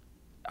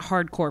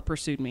 hardcore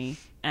pursued me,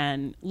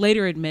 and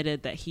later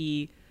admitted that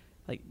he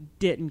like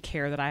didn't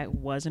care that I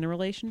was in a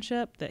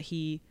relationship, that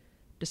he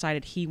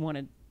decided he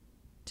wanted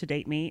to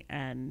date me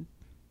and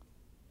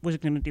was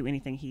going to do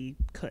anything he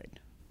could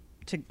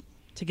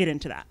to get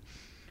into that.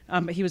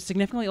 But he was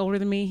significantly older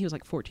than me. He was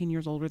like 14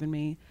 years older than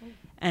me,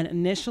 and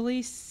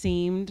initially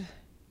seemed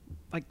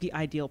like the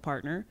ideal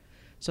partner.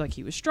 So like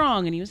he was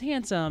strong and he was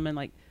handsome, and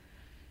like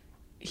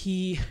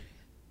he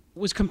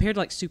was compared to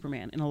like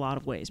Superman in a lot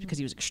of ways because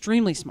he was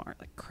extremely smart,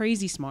 like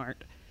crazy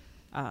smart,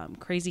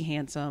 crazy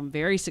handsome,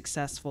 very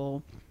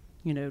successful,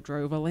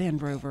 drove a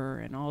Land Rover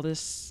and all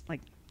this, like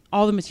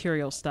all the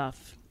material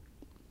stuff.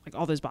 Like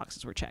all those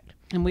boxes were checked.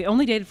 And we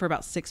only dated for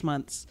about 6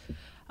 months.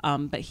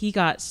 But he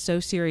got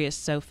so serious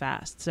so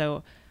fast.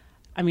 So,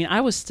 I mean,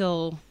 I was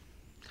still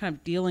kind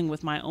of dealing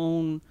with my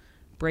own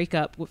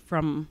breakup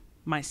from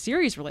my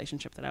serious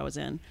relationship that I was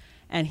in.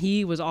 And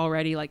he was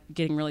already like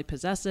getting really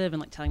possessive and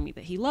like telling me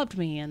that he loved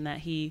me and that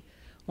he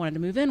wanted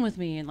to move in with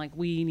me and like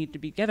we need to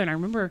be together. And I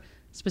remember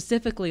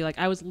specifically, like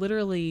I was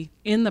literally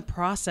in the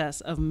process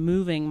of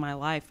moving my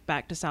life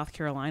back to South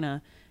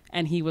Carolina.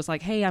 And he was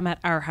like, hey, I'm at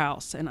our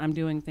house and I'm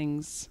doing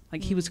things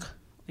like he was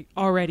like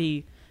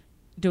already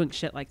doing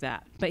shit like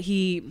that. But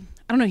he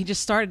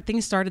just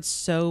things started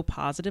so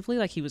positively.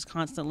 Like he was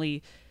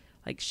constantly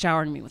like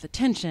showering me with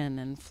attention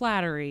and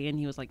flattery. And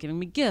he was like giving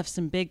me gifts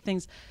and big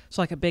things.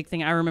 So like a big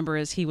thing I remember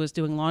is he was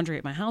doing laundry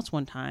at my house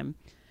one time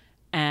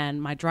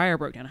and my dryer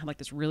broke down. I had like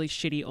this really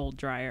shitty old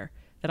dryer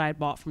that I had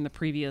bought from the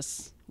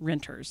previous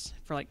renters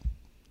for like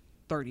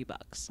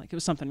 $30. Like it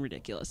was something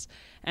ridiculous.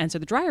 And so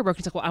the dryer broke.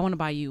 He's like, well, I want to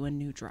buy you a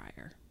new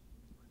dryer.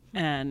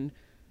 And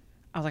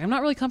I was like, I'm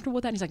not really comfortable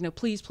with that. And he's like, no,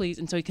 please, please.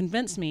 And so he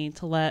convinced me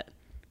to let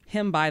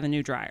him buy the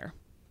new dryer.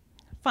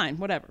 Fine,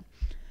 whatever.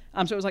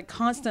 So it was like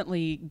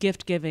constantly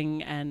gift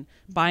giving and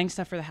buying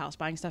stuff for the house,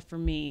 buying stuff for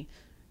me.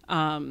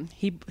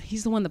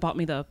 He's the one that bought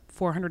me the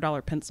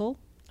 $400 pencil,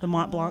 the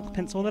Mont Blanc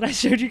pencil that I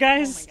showed you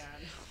guys. Oh my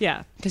God.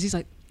 Yeah. Cause he's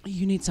like,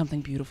 you need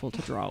something beautiful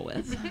to draw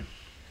with.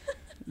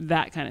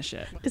 That kind of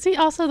shit. Is he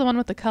also the one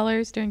with the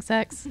colors during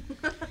sex?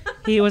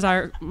 He was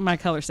my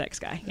color sex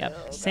guy. Yep.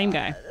 Oh, same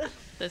guy.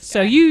 So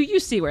you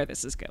see where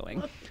this is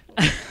going.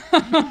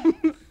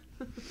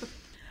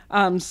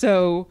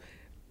 So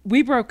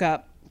we broke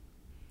up.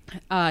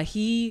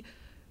 I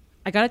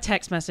got a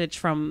text message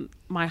from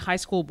my high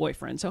school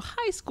boyfriend. So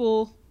high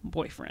school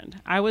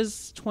boyfriend. I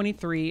was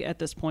 23 at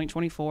this point,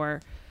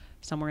 24,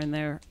 somewhere in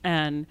there.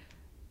 And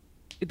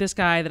this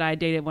guy that I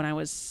dated when I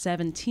was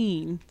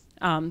 17.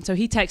 So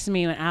he texted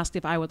me and asked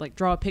if I would like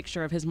draw a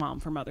picture of his mom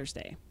for Mother's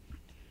Day.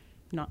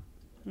 And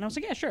I was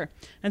like, yeah, sure.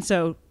 And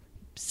so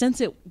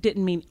since it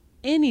didn't mean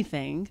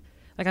anything,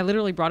 like I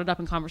literally brought it up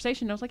in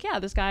conversation. I was like, yeah,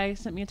 this guy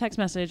sent me a text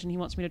message and he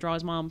wants me to draw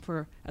his mom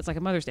as like a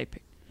Mother's Day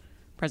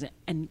present.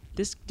 And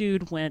this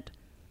dude went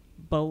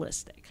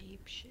ballistic.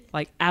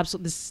 Like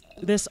absolutely,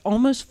 this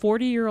almost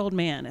 40-year-old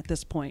man at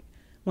this point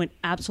went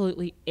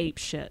absolutely ape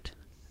shit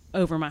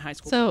over my high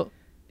school. So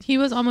he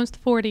was almost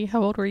 40.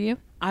 How old were you?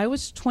 I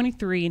was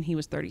 23 and he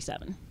was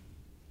 37.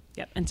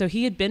 Yep. And so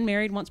he had been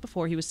married once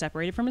before. He was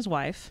separated from his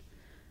wife.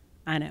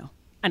 I know.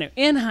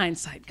 In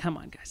hindsight, come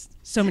on, guys.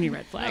 So many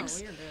red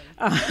flags.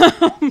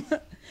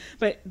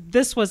 But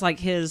this was like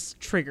his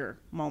trigger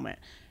moment.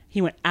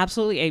 He went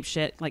absolutely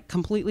apeshit, like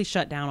completely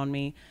shut down on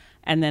me.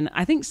 And then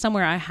I think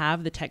somewhere I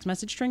have the text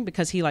message string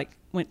because he like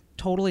went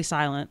totally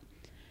silent.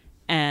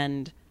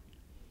 And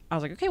I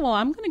was like, okay, well,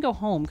 I'm going to go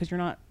home because you're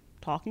not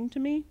talking to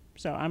me.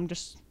 So I'm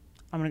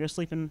going to go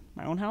sleep in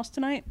my own house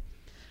tonight.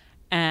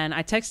 And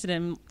I texted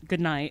him good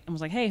night and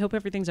was like, hey, hope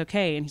everything's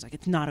okay. And he's like,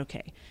 it's not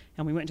okay.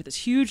 And we went into this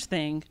huge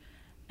thing.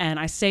 And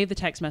I saved the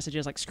text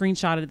messages, like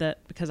screenshotted it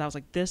because I was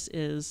like, this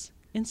is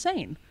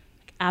insane.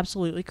 Like,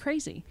 absolutely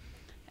crazy.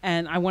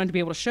 And I wanted to be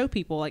able to show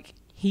people like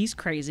he's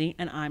crazy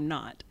and I'm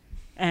not.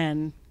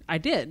 And I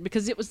did,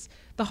 because it was,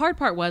 the hard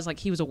part was like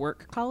he was a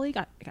work colleague.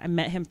 I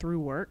met him through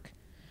work.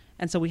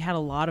 And so we had a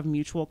lot of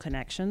mutual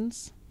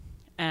connections.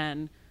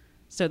 And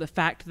so the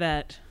fact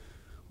that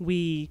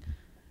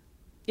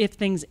if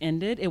things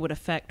ended, it would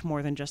affect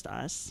more than just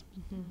us.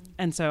 Mm-hmm.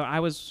 And so I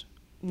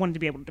wanted to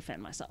be able to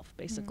defend myself,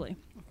 basically.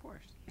 Mm-hmm. Of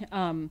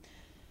course.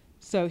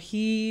 So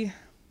he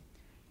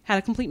had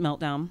a complete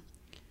meltdown.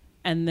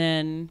 And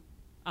then,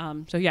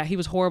 he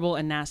was horrible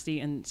and nasty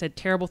and said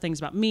terrible things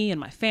about me and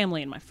my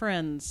family and my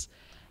friends,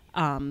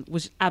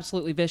 was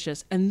absolutely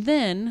vicious. And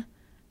then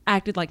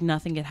acted like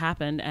nothing had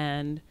happened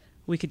and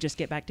we could just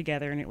get back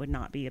together and it would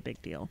not be a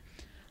big deal.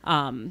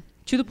 To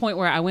the point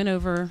where I went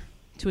over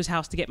to his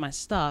house to get my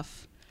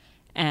stuff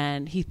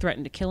and he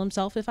threatened to kill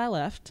himself if I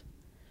left,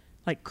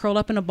 like curled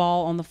up in a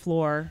ball on the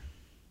floor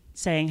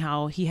saying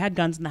how he had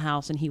guns in the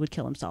house and he would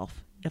kill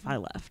himself if I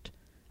left.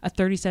 A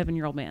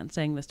 37-year-old man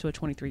saying this to a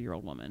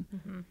 23-year-old woman.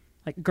 Mm-hmm.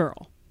 Like,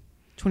 girl.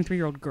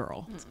 23-year-old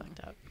girl. That's fucked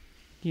up.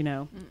 You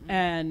know? Mm-mm.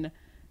 And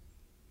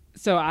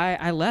so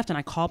I left and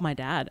I called my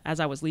dad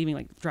as I was leaving,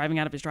 like driving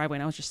out of his driveway,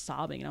 and I was just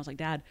sobbing. And I was like,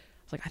 Dad,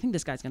 I think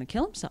this guy's going to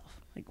kill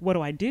himself. Like, what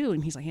do I do?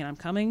 And he's like, Hannah, I'm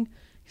coming.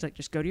 He's like,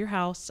 just go to your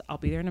house. I'll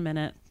be there in a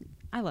minute.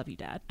 I love you,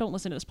 Dad. Don't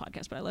listen to this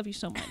podcast, but I love you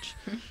so much.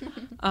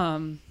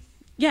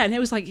 Yeah, and it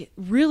was like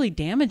really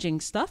damaging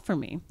stuff for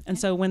me. And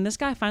so when this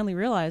guy finally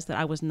realized that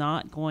I was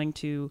not going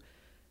to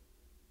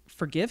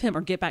forgive him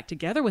or get back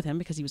together with him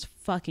because he was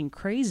fucking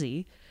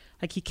crazy,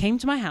 like he came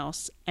to my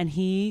house and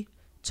he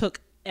took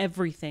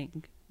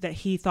everything that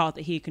he thought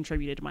that he had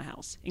contributed to my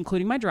house,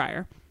 including my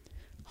dryer.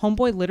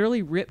 Homeboy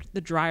literally ripped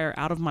the dryer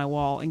out of my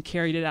wall and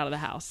carried it out of the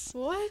house.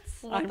 What?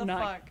 What the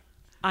fuck?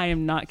 I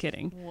am not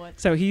kidding.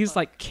 So he's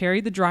like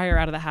carried the dryer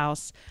out of the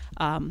house,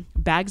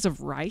 bags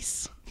of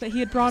rice that he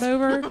had brought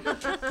over,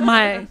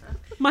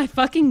 my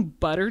fucking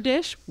butter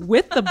dish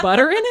with the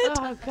butter in it.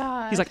 Oh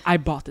God. He's like, I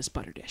bought this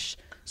butter dish.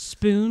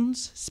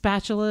 Spoons,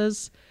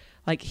 spatulas.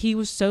 Like, he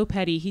was so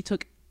petty. He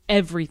took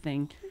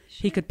everything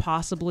he could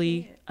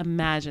possibly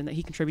imagine that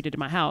he contributed to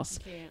my house,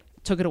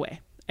 took it away.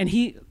 And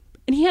he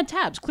had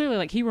tabs. Clearly,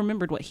 like, he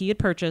remembered what he had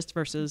purchased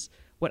versus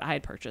what I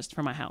had purchased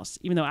for my house,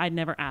 even though I'd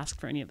never asked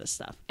for any of this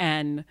stuff.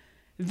 And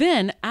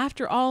then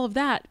after all of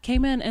that,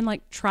 came in and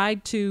like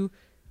tried to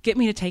get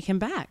me to take him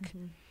back.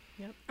 Mm-hmm.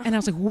 Yep. And I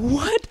was like,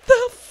 what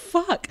the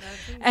fuck?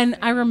 And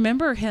I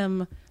remember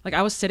him, like,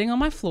 I was sitting on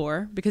my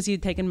floor because he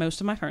had taken most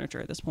of my furniture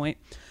at this point.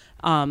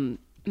 And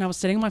I was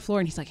sitting on my floor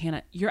and he's like,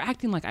 Hannah, you're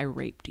acting like I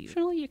raped you.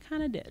 Emotionally, you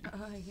kind of did.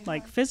 Yeah.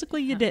 Like,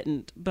 physically you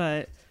didn't,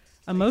 but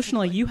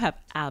emotionally you have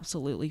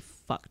absolutely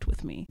fucked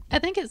with me. I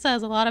think it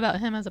says a lot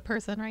about him as a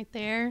person right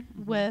there.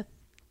 Mm-hmm. With,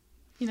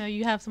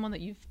 you have someone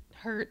that you've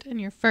hurt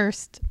and your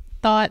first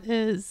thought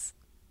is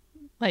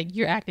like,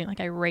 you're acting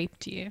like I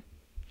raped you.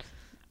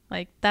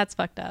 Like, that's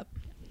fucked up.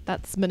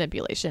 That's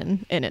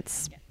manipulation in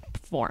its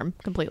form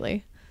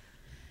completely.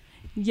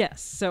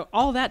 Yes. So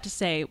all that to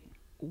say,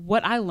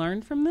 what I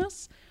learned from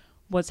this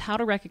was how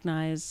to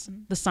recognize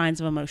the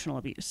signs of emotional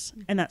abuse.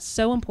 And that's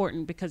so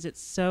important because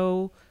it's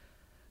so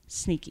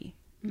sneaky.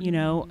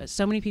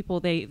 So many people,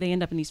 they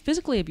end up in these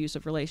physically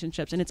abusive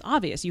relationships and it's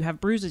obvious. You have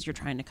bruises you're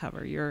trying to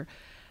cover. Your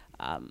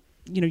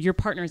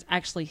partner is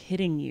actually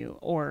hitting you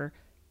or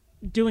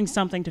doing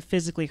something to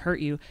physically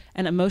hurt you.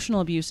 And emotional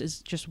abuse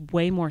is just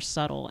way more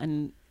subtle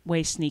and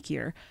way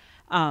sneakier.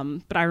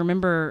 But I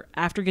remember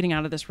after getting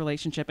out of this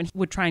relationship, and he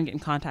would try and get in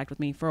contact with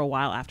me for a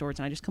while afterwards,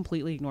 and I just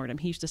completely ignored him.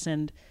 He used to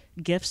send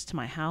gifts to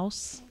my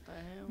house.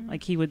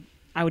 Like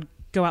I would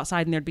go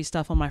outside and there'd be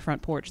stuff on my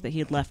front porch that he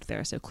had left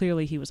there. So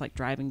clearly he was like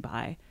driving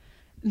by.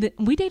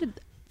 We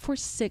dated for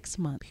 6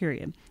 months,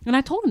 period. And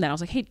I told him that. I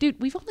was like, hey,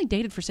 dude, we've only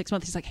dated for 6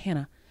 months. He's like,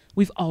 Hannah,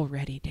 we've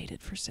already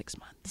dated for 6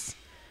 months.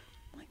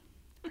 I'm like,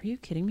 are you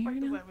kidding me right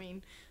now? What does that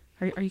mean?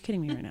 Are you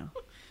kidding me right now?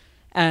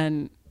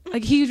 And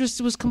like, he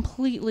just was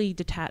completely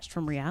detached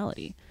from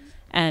reality.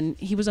 And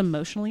he was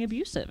emotionally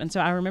abusive. And so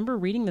I remember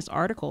reading this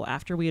article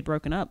after we had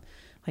broken up,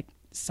 like,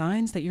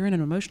 signs that you're in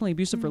an emotionally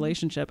abusive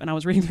relationship. And I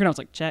was reading through and I was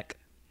like, check.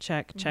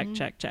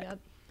 Yep.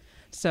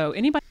 So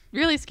anybody...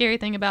 Really scary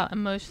thing about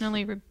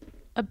emotionally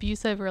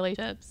abusive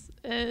relationships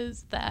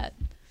is that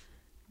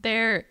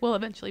there will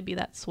eventually be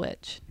that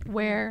switch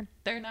where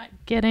they're not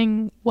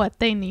getting what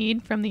they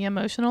need from the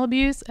emotional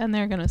abuse and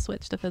they're going to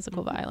switch to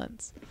physical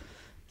violence.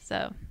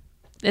 So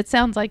it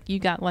sounds like you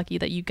got lucky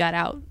that you got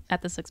out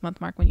at the 6 month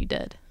mark when you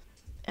did.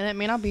 And it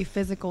may not be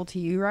physical to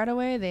you right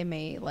away. They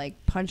may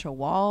like punch a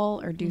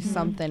wall or do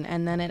something,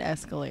 and then it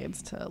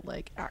escalates to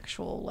like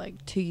actual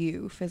like to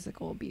you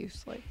physical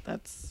abuse. Like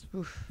that's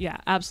oof. Yeah,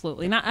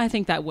 absolutely. And I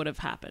think that would have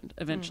happened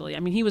eventually. I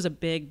mean, he was a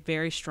big,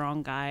 very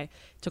strong guy.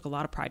 Took a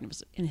lot of pride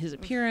in his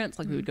appearance.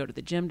 Like we would go to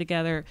the gym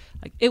together.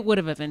 Like it would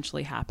have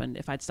eventually happened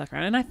if I'd stuck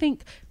around. And I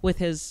think with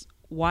his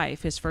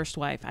first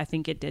wife, I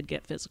think it did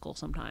get physical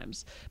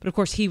sometimes. But of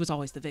course, he was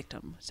always the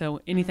victim. So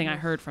anything I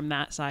heard from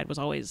that side was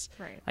always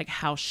like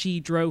how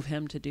she drove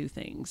him to do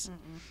things.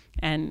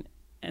 And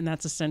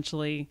that's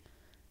essentially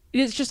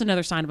it's just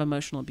another sign of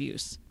emotional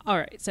abuse. All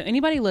right. So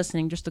anybody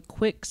listening, just a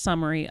quick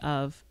summary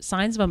of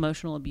signs of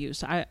emotional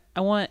abuse. I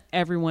want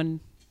everyone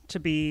to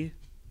be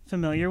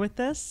familiar with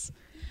this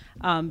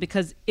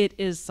because it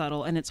is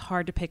subtle and it's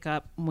hard to pick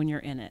up when you're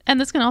in it. And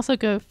this can also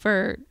go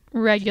for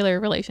regular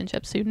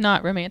relationships too,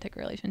 not romantic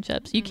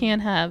relationships. You can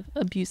have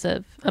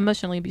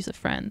emotionally abusive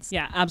friends.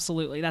 Yeah,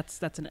 absolutely.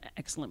 That's an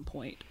excellent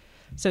point.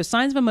 So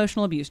signs of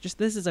emotional abuse, just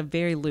this is a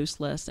very loose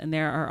list, and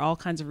there are all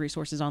kinds of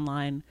resources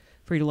online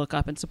for you to look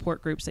up and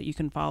support groups that you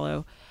can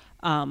follow.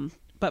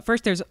 But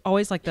first, there's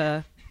always like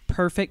the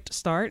perfect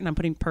start, and I'm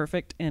putting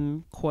perfect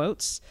in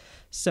quotes.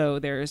 So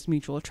there's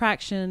mutual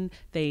attraction.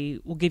 They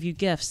will give you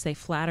gifts. They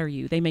flatter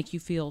you. They make you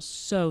feel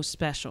so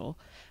special.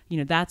 You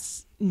know,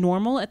 that's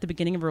normal at the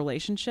beginning of a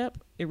relationship.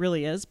 It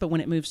really is. But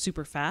when it moves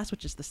super fast,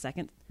 which is the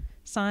second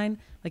sign,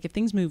 like if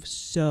things move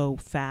so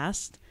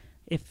fast,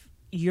 if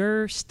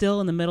you're still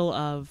in the middle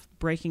of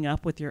breaking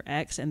up with your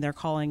ex and they're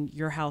calling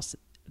your house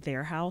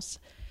their house,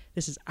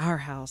 this is our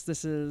house.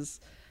 This is,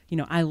 you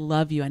know, I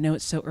love you. I know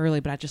it's so early,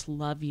 but I just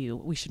love you.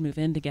 We should move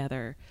in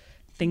together.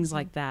 Things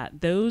like that.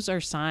 Those are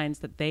signs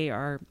that they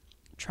are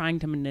trying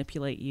to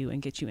manipulate you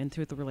and get you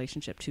into the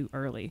relationship too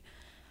early.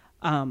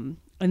 And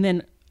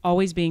then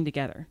always being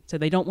together. So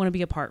they don't want to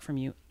be apart from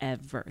you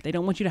ever. They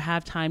don't want you to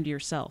have time to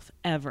yourself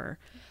ever.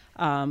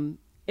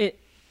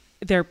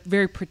 They're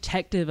very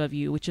protective of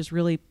you, which is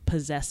really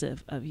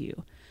possessive of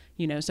you.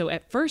 You know, so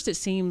at first it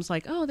seems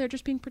like, oh, they're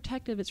just being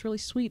protective. It's really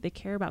sweet. They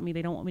care about me.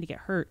 They don't want me to get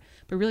hurt.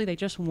 But really, they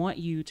just want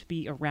you to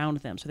be around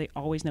them. So they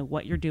always know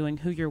what you're doing,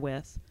 who you're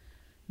with,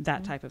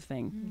 that type of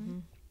thing. Mm-hmm.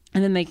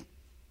 And then they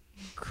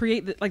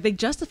create, they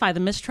justify the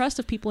mistrust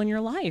of people in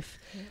your life.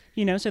 Yeah.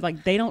 You know, so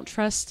like they don't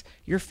trust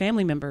your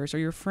family members or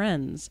your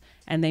friends.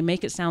 And they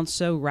make it sound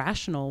so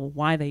rational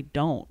why they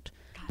don't.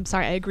 I'm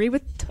sorry. I agree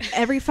with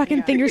every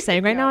fucking thing you're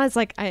saying right now. It's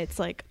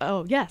like,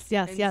 oh, yes.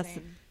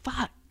 Insane.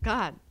 Fuck.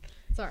 God.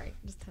 Sorry,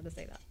 just had to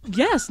say that.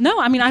 Yes,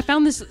 no, I mean, I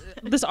found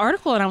this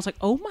article and I was like,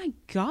 oh my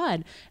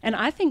God. And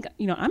I think,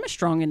 you know, I'm a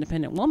strong,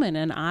 independent woman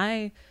and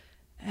I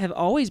have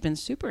always been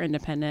super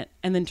independent.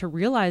 And then to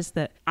realize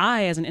that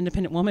I, as an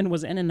independent woman,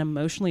 was in an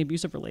emotionally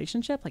abusive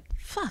relationship, like,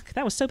 fuck,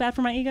 that was so bad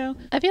for my ego.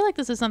 I feel like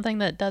this is something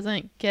that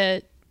doesn't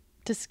get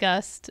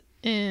discussed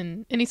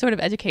in any sort of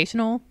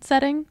educational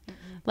setting. Mm-hmm.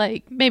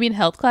 Like maybe in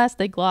health class,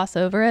 they gloss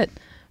over it,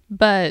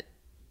 but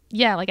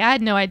yeah, like I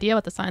had no idea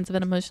what the signs of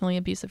an emotionally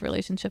abusive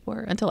relationship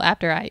were until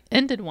after I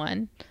ended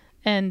one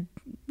and,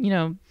 you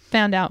know,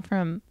 found out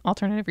from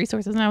alternative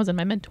resources when I was in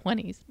my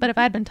mid-20s. But if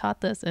I had been taught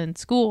this in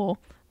school,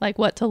 like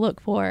what to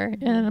look for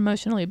in an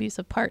emotionally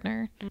abusive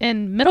partner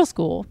in middle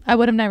school, I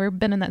would have never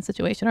been in that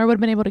situation, or I would have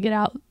been able to get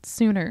out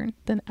sooner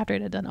than after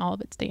it had done all of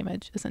its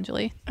damage,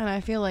 essentially. And I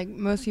feel like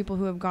most people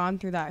who have gone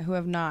through that, who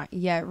have not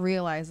yet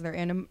realized they're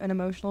in an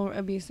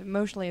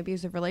emotionally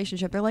abusive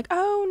relationship, they're like,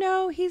 oh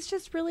no, he's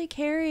just really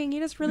caring. He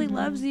just really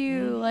loves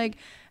you. Like,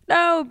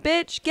 no,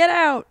 bitch, get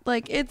out.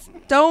 Like,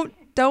 don't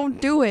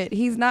do it.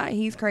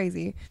 He's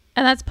crazy.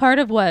 And that's part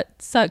of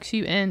what sucks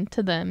you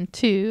into them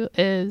too,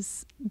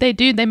 is they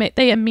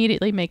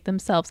immediately make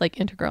themselves like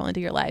integral into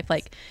your life.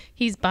 Like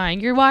he's buying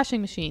your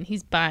washing machine,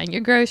 he's buying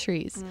your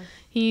groceries,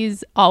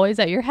 he's always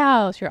at your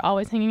house, you're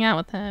always hanging out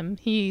with him.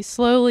 He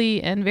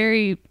slowly and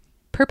very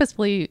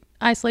purposefully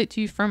isolates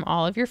you from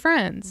all of your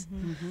friends.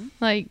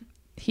 Like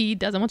he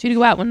doesn't want you to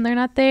go out when they're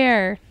not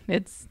there.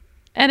 It's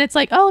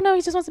like, oh no,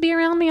 he just wants to be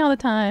around me all the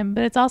time.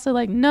 But it's also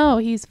like, no,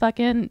 he's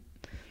fucking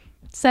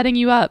setting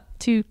you up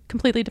to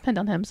completely depend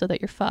on him so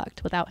that you're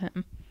fucked without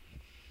him.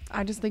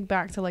 I just think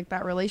back to like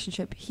that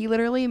relationship. He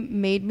literally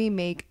made me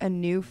make a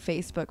new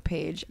Facebook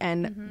page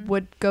and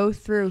would go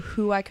through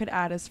who I could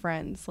add as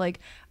friends. Like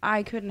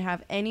I couldn't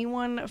have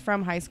anyone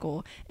from high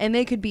school, and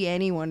they could be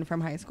anyone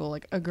from high school,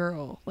 like a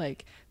girl,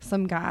 like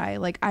some guy.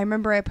 Like I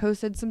remember I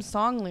posted some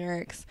song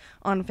lyrics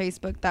on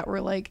Facebook that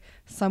were like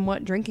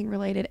somewhat drinking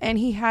related, and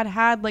he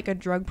had like a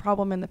drug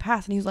problem in the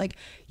past, and he was like,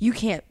 you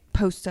can't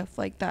post stuff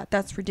like that,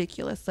 that's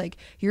ridiculous, like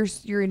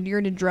you're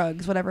into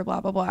drugs, whatever, blah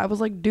blah blah. I was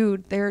like,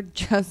 dude, they're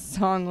just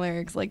song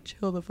lyrics, like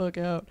chill the fuck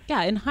out.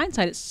 Yeah, in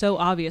hindsight it's so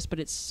obvious, but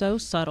it's so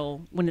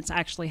subtle when it's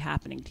actually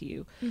happening to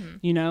you.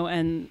 You know,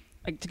 and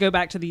like to go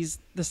back to the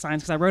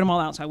signs, because I wrote them all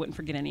out so I wouldn't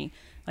forget any.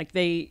 Like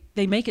they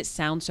make it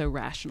sound so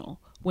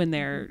rational when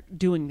they're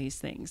doing these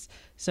things.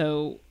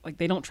 So like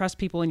they don't trust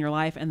people in your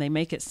life, and they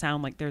make it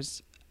sound like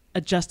there's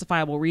a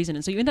justifiable reason,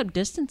 and so you end up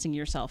distancing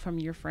yourself from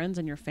your friends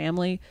and your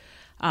family,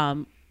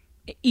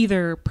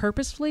 either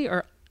purposefully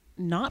or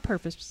not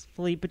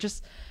purposefully, but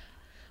just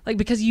like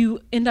because you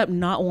end up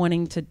not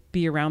wanting to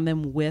be around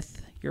them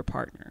with your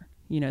partner.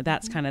 You know,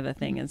 that's kind of the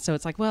thing. And so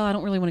it's like, well, I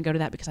don't really want to go to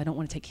that because I don't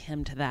want to take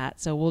him to that,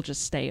 so we'll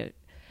just stay.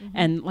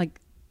 And like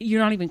you're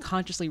not even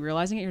consciously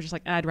realizing it. You're just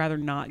like, I'd rather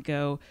not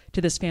go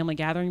to this family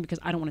gathering because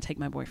I don't want to take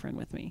my boyfriend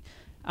with me.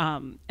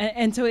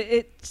 And so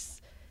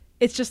it's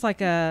just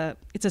like a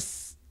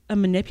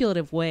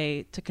manipulative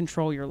way to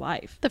control your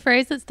life. The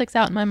phrase that sticks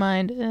out in my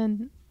mind,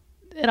 and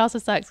it also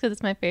sucks because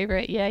it's my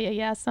favorite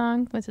yeah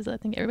song, which is I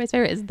think everybody's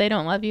favorite, is They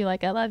Don't Love You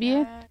Like I Love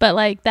You. But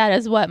like that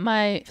is what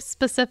my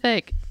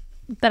specific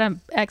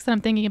ex that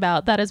I'm thinking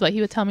about, that is what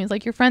he would tell me. Is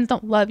like, your friends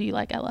don't love you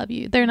like I love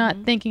you. They're not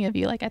thinking of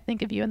you like I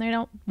think of you, and they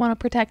don't want to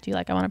protect you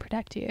like I want to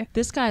protect you.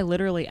 This guy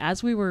literally,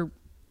 as we were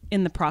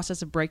in the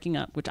process of breaking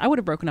up, which I would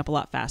have broken up a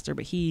lot faster,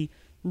 but he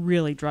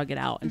really drug it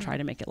out and tried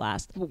to make it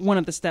last. One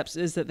of the steps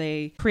is that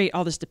they create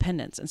all this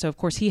dependence. And so, of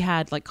course, he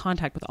had like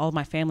contact with all of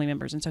my family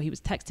members. And so he was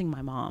texting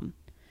my mom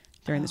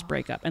during this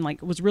breakup and like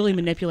was really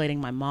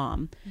manipulating my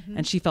mom.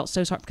 And she felt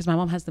so sorry because my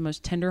mom has the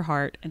most tender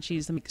heart and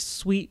she's the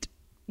sweet,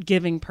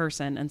 giving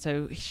person. And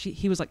so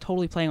he was like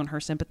totally playing on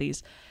her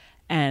sympathies.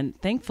 And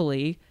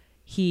thankfully,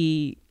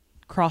 he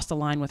crossed the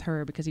line with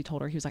her because he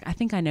told her, he was like, I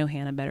think I know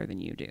Hannah better than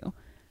you do.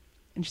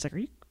 And she's like, are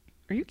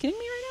you kidding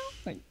me right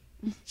now?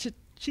 Like,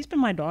 she's been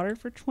my daughter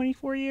for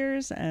 24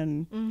 years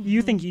and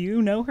you think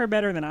you know her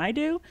better than I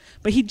do?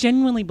 But he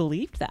genuinely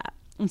believed that.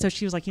 And so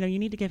she was like, you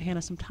need to give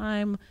Hannah some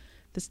time,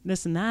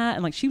 this and that.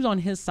 And like, she was on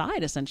his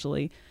side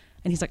essentially.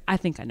 And he's like, I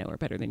think I know her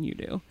better than you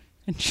do.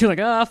 And she's like,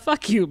 oh,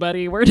 fuck you,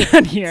 buddy. We're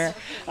done here.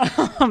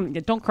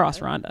 Don't cross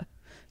Rhonda.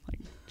 Like,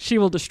 she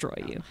will destroy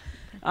you.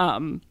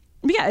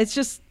 But yeah, it's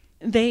just,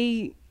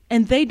 they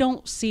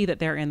don't see that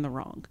they're in the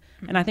wrong.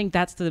 And I think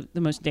that's the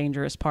most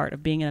dangerous part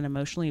of being in an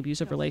emotionally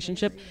abusive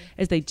relationship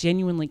is they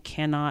genuinely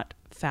cannot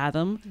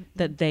fathom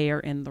that they are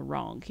in the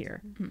wrong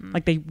here.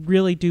 Like they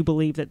really do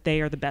believe that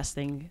they are the best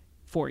thing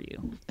for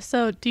you.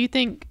 So do you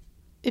think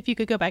if you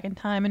could go back in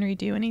time and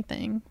redo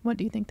anything, what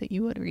do you think that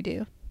you would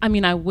redo? I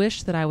mean, I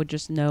wish that I would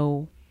just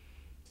know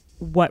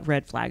what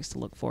red flags to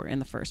look for in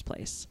the first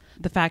place.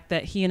 The fact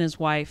that he and his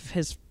wife,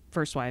 his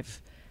first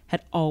wife,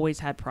 had always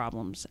had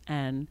problems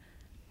and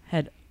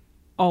had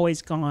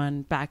always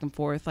gone back and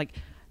forth. Like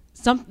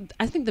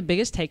I think the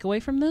biggest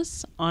takeaway from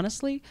this,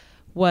 honestly,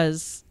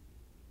 was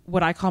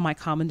what I call my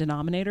common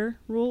denominator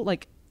rule.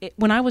 Like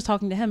when I was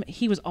talking to him,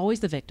 he was always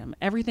the victim.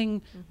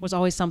 Everything was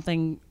always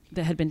something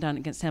that had been done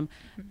against him.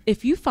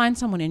 If you find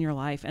someone in your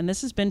life, and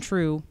this has been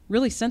true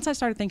really since I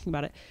started thinking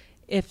about it,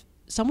 if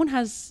someone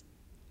has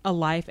a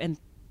life and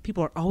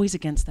people are always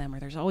against them or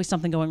there's always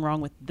something going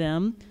wrong with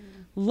them,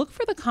 look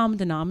for the common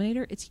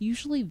denominator. It's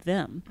usually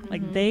them.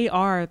 Like they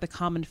are the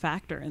common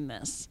factor in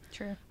this.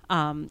 True.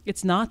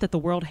 It's not that the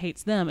world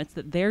hates them. It's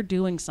that they're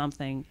doing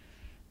something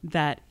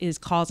that is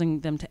causing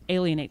them to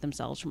alienate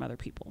themselves from other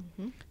people,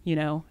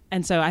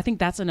 And so I think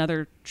that's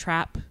another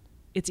trap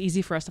it's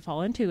easy for us to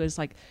fall into is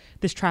like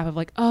this trap of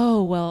like,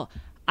 oh, well,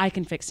 I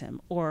can fix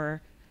him,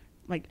 or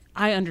like,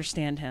 I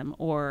understand him,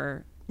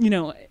 or,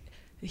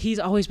 he's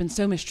always been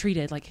so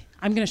mistreated. Like,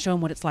 I'm going to show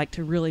him what it's like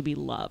to really be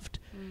loved.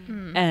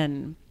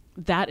 And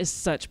that is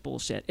such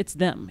bullshit. It's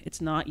them.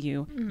 It's not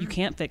you. You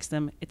can't fix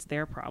them. It's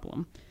their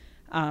problem.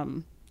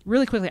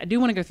 Really quickly, I do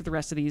want to go through the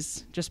rest of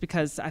these just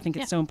because I think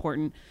it's so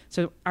important.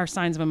 So our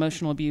signs of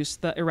emotional abuse,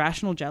 the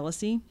irrational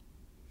jealousy.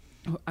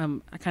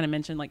 I kind of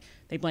mentioned like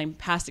they blame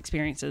past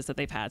experiences that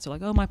they've had. So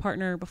like, oh, my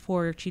partner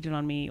before cheated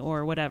on me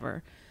or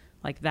whatever.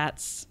 Like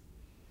that's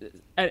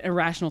an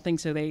irrational thing.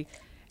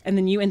 And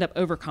then you end up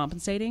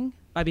overcompensating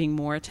by being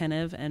more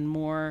attentive and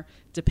more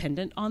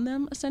dependent on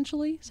them,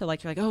 essentially. So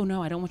like, you're like, oh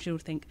no, I don't want you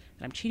to think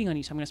that I'm cheating on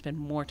you, so I'm going to spend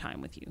more time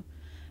with you.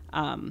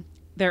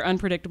 Their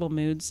unpredictable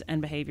moods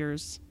and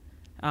behaviors,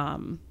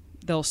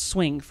 they'll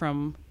swing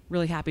from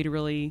really happy to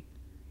really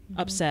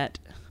upset.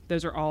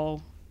 Those are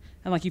all,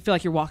 and like you feel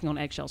like you're walking on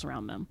eggshells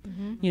around them.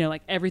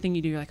 Like everything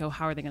you do, you're like, oh,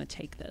 how are they going to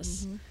take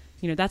this?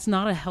 That's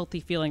not a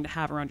healthy feeling to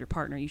have around your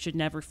partner. You should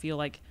never feel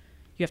like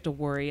you have to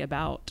worry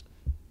about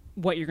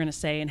what you're going to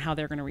say and how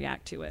they're going to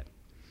react to it.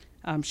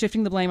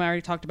 Shifting the blame, I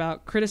already talked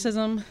about.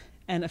 Criticism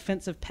and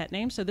offensive pet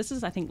names. So this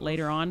is, I think,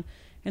 later on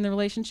in the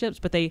relationships,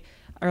 but they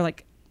are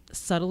like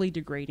subtly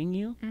degrading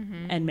you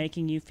and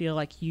making you feel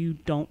like you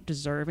don't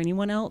deserve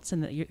anyone else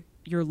and that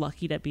you're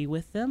lucky to be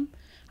with them.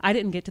 I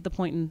didn't get to the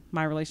point in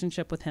my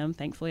relationship with him.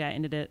 Thankfully, I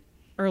ended it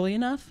early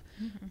enough.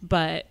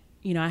 But,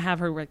 I have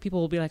heard where people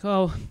will be like,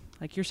 oh,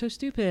 like, you're so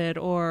stupid,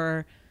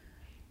 or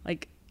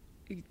like,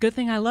 good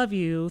thing I love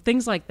you.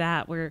 Things like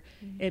that, where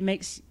it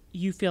makes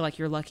you feel like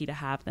you're lucky to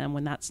have them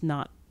when that's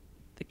not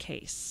the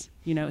case.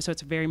 So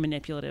it's a very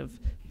manipulative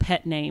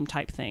pet name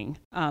type thing.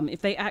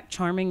 If they act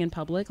charming in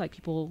public, like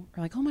people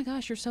are like, oh my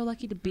gosh, you're so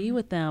lucky to be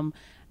with them.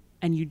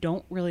 And you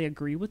don't really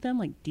agree with them,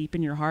 like deep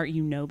in your heart,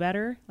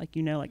 better. Like,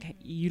 like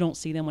you don't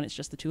see them when it's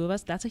just the two of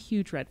us. That's a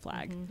huge red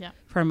flag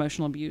for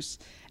emotional abuse.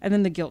 And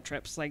then the guilt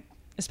trips, like,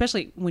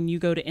 especially when you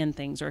go to end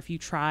things, or if you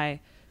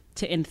try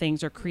to end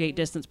things or create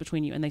distance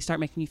between you and they start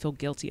making you feel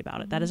guilty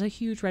about it. That is a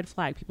huge red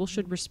flag. People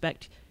should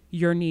respect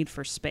your need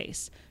for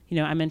space.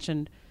 I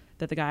mentioned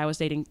that the guy I was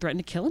dating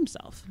threatened to kill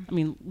himself. I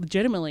mean,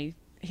 legitimately,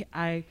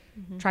 I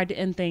tried to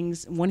end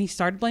things. When he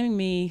started blaming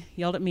me,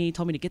 yelled at me,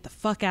 told me to get the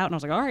fuck out, and I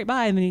was like, all right,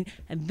 bye.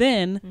 And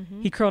then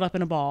he curled up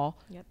in a ball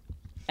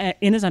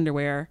in his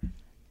underwear,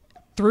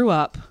 threw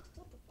up.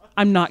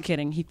 I'm not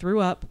kidding. He threw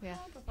up. Yeah.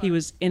 He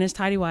was in his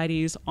tighty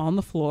whities on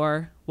the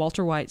floor,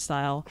 Walter White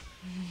style,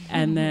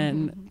 and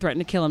then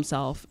threatened to kill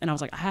himself. And I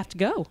was like, I have to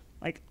go.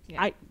 Like,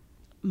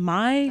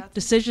 my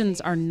decisions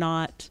are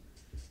not,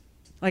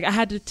 like, I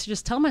had to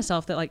just tell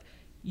myself that, like,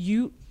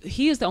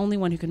 he is the only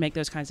one who can make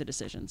those kinds of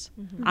decisions.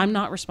 I'm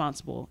not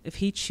responsible. If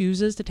he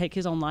chooses to take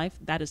his own life,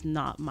 that is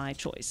not my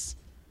choice.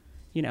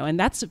 You know, and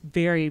that's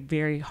very,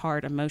 very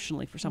hard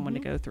emotionally for someone to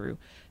go through.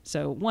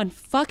 So one,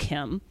 fuck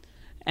him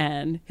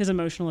and his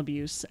emotional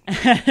abuse.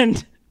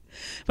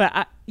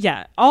 But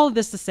all of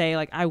this to say,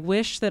 like, I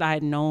wish that I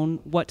had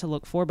known what to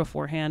look for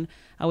beforehand.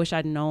 I wish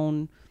I'd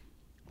known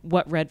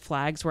what red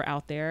flags were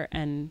out there.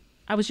 And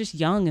I was just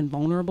young and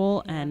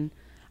vulnerable, and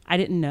I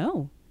didn't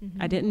know.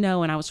 I didn't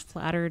know, and I was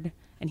flattered,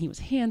 and he was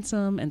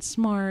handsome and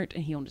smart,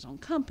 and he owned his own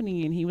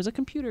company, and he was a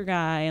computer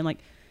guy, and like,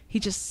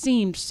 he just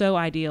seemed so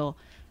ideal.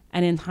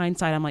 And in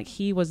hindsight, I'm like,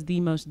 he was the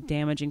most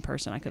damaging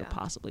person I could have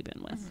possibly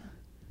been with.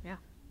 Yeah.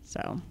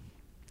 So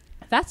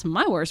that's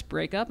my worst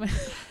breakup.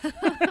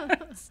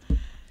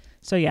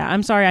 So yeah,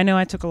 I'm sorry. I know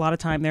I took a lot of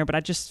time there, but I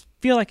just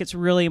feel like it's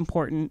really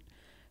important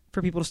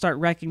for people to start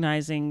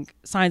recognizing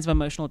signs of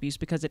emotional abuse,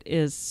 because it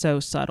is so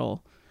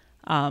subtle.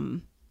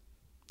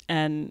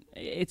 And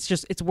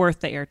it's worth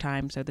the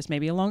airtime. So this may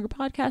be a longer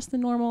podcast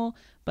than normal,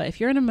 but if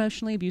you're in an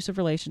emotionally abusive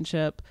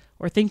relationship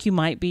or think you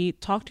might be,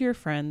 talk to your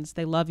friends.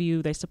 They love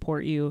you. They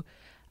support you.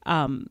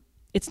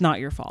 It's not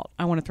your fault.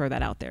 I want to throw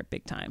that out there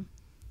big time.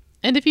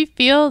 And if you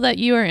feel that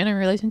you are in a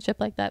relationship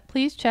like that,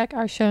 please check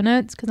our show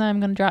notes, because I'm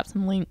going to drop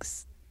some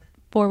links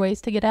for ways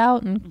to get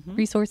out and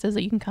resources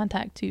that you can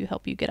contact to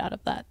help you get out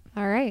of that.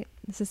 All right.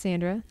 This is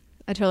Sandra.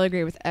 I totally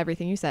agree with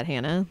everything you said,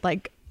 Hannah.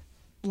 Like,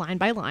 line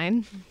by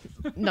line,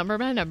 number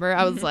by number.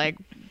 I was like,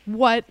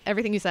 what?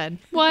 Everything you said.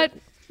 What?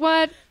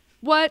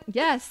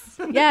 Yes.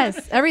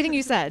 Everything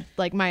you said.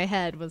 Like, my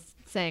head was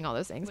saying all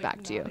those things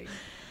back to you.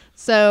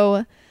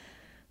 So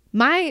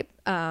my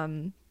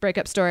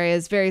breakup story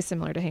is very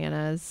similar to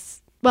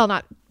Hannah's.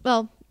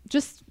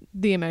 Just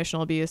the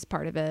emotional abuse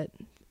part of it,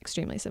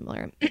 extremely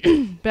similar.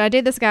 But I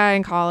dated this guy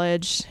in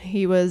college.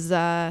 He was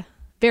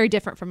very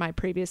different from my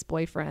previous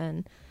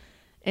boyfriend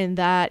in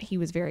that he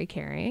was very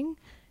caring.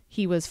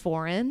 He was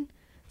foreign,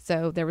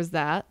 so there was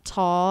that.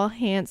 Tall,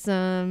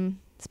 handsome,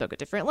 spoke a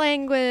different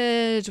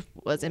language,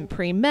 was in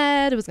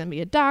pre-med, was going to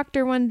be a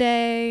doctor one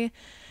day.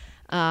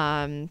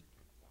 Oh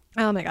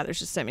my God, there's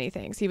just so many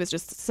things. He was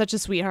just such a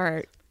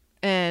sweetheart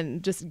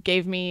and just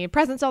gave me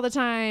presents all the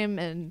time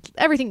and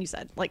everything you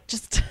said. Like,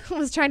 just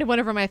was trying to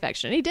win over my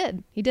affection. He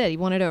did. He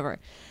won it over.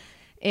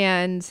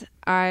 And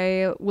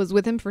I was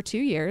with him for 2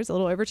 years, a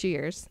little over 2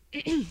 years.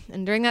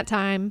 And during that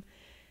time,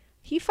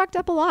 he fucked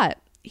up a lot.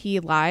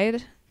 He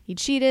lied. He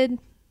cheated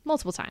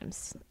multiple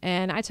times,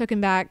 and I took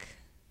him back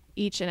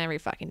each and every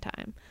fucking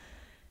time.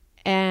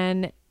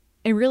 And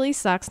it really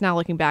sucks now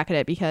looking back at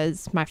it,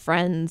 because my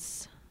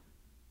friends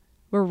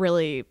were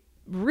really,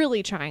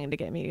 really trying to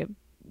get me to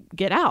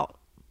get out.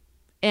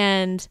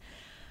 And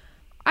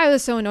I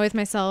was so annoyed with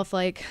myself.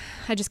 Like,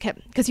 I just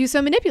kept, because he was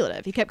so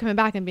manipulative. He kept coming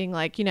back and being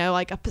like, you know,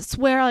 like, I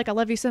swear, like, I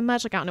love you so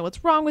much. Like, I don't know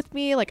what's wrong with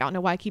me. Like, I don't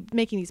know why I keep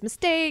making these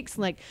mistakes.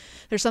 Like,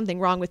 there's something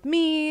wrong with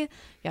me.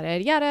 Yada,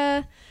 yada,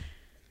 yada.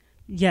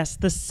 Yes,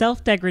 the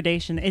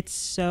self-degradation, it's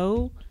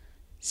so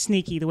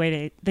sneaky the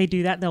way they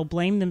do that. They'll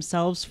blame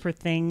themselves for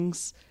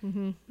things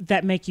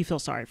that make you feel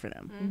sorry for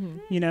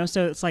them. You know,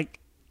 so it's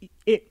like,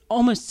 it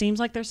almost seems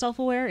like they're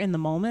self-aware in the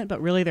moment,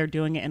 but really they're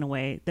doing it in a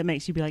way that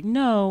makes you be like,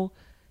 no,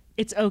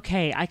 it's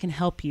okay. I can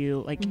help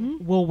you. Like,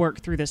 we'll work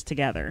through this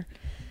together.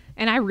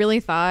 And I really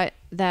thought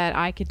that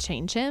I could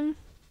change him.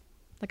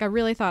 Like, I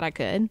really thought I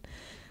could.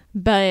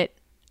 But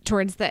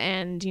towards the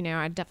end, you know,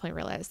 I definitely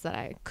realized that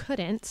I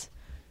couldn't.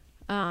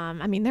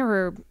 I mean, there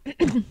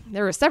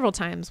were several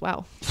times.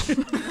 Wow. What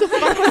the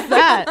fuck was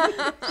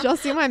that? Did y'all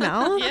see my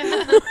mouth?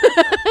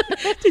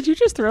 Yeah. Did you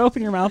just throw up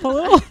in your mouth a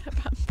little?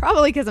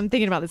 Probably because I'm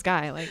thinking about this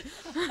guy. Like,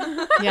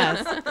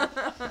 yes.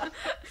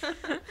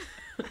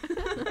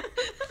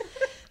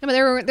 No,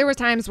 but there were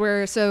times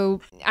where,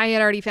 so I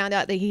had already found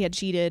out that he had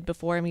cheated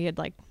before, and we had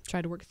like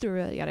tried to work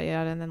through it, yada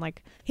yada, and then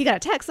like he got a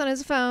text on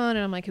his phone, and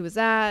I'm like, who was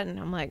that? And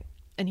I'm like,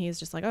 and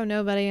he's just like, oh,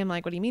 nobody. I'm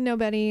like, what do you mean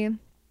nobody?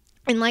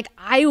 And like,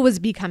 I was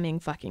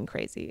becoming fucking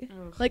crazy.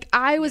 Ugh. Like,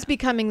 I was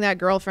becoming that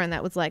girlfriend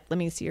that was like, let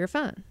me see your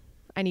phone.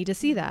 I need to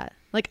see that.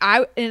 Like,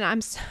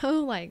 I'm so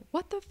like,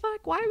 what the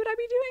fuck? Why would I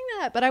be doing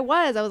that? But I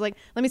was like,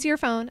 let me see your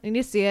phone. I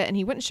need to see it. And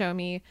he wouldn't show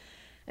me.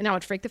 And I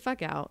would freak the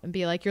fuck out and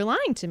be like, you're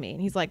lying to me.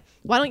 And he's like,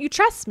 why don't you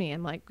trust me?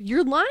 I'm like,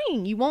 you're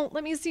lying. You won't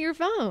let me see your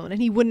phone.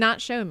 And he would not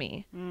show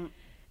me.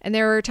 And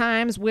there were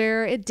times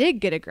where it did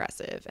get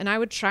aggressive, and I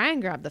would try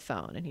and grab the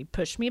phone, and he'd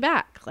push me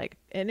back. Like,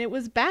 and it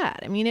was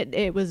bad. I mean,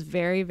 it was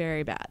very,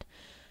 very bad.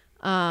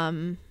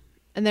 And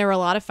there were a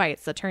lot of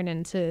fights that turned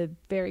into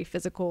very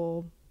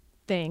physical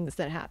things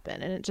that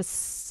happened, and it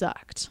just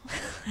sucked.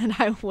 And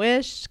I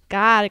wish,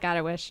 God,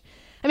 I wish.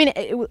 I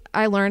mean,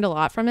 I learned a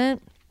lot from it,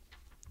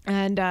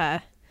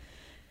 and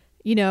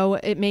you know,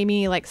 it made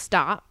me like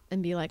stop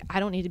and be like, I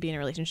don't need to be in a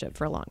relationship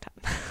for a long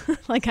time.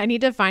 Like, I need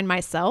to find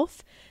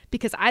myself.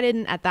 Because I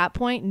didn't at that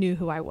point knew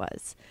who I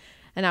was.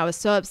 And I was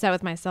so upset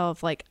with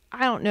myself. Like,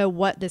 I don't know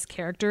what this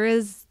character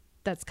is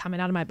that's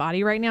coming out of my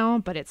body right now,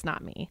 but it's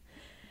not me.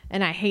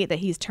 And I hate that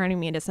he's turning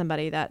me into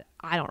somebody that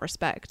I don't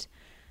respect.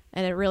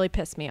 And it really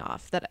pissed me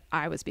off that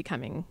I was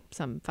becoming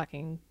some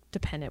fucking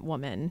dependent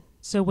woman.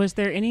 So was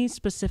there any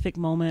specific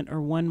moment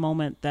or one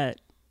moment that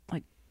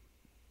like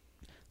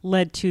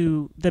led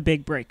to the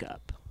big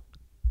breakup?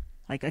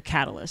 Like a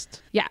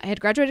catalyst? Yeah, I had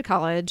graduated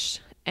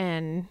college,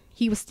 and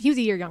he was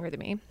a year younger than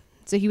me.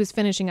 So he was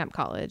finishing up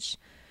college,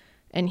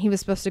 and he was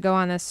supposed to go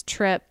on this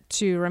trip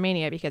to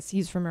Romania because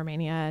he's from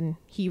Romania, and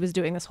he was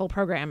doing this whole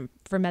program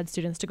for med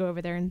students to go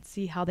over there and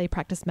see how they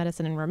practice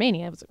medicine in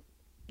Romania. It was,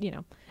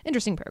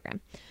 interesting program.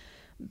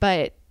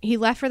 But he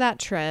left for that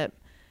trip,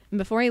 and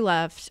before he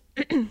left,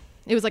 it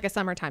was like a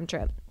summertime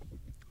trip,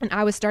 and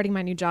I was starting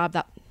my new job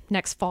that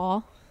next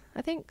fall,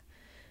 I think.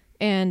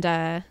 And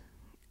I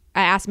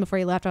asked him before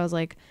he left, I was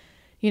like,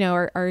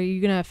 are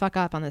you going to fuck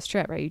up on this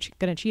trip? Are you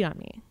going to cheat on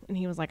me? And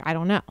he was like, I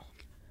don't know.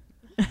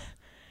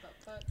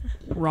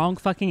 Wrong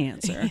fucking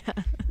answer.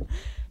 Yeah.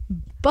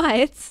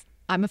 But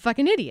I'm a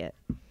fucking idiot.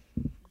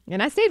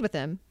 And I stayed with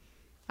him.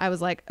 I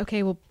was like,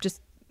 okay, well,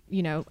 just,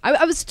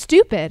 I was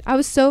stupid. I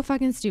was so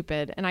fucking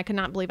stupid. And I could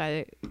not believe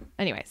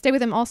anyway, stayed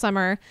with him all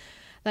summer.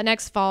 That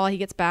next fall, he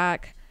gets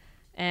back,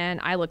 and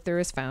I look through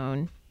his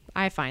phone.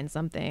 I find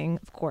something,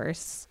 of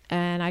course,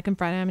 and I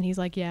confront him, and he's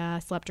like, yeah, I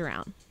slept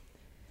around.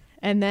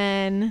 And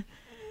then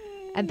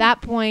at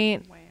that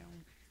point,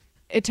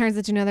 it turns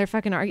into another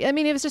fucking argument. I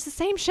mean, it was just the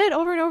same shit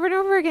over and over and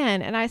over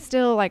again. And I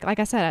still, like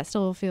I said, I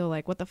still feel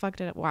like, what the fuck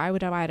why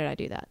did I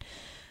do that?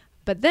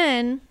 But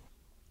then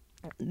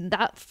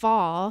that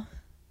fall,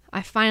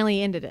 I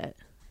finally ended it.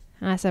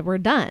 And I said, we're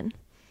done.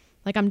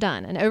 Like, I'm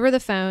done. And over the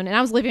phone, and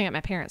I was living at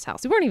my parents'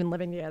 house. We weren't even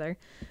living together.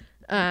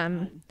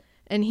 And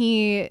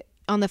he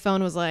on the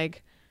phone was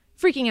like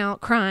freaking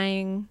out,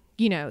 crying,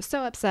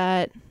 so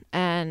upset.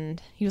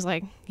 And he was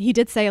like, he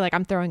did say like,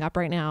 I'm throwing up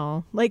right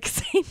now, like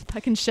same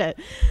fucking shit.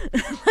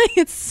 Like,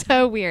 it's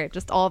so weird,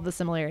 just all of the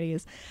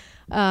similarities.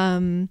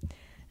 And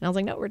I was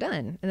like, no, we're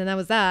done. And then that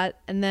was that.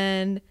 And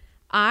then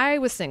I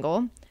was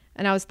single,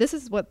 and this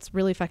is what's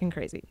really fucking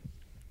crazy.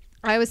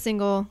 I was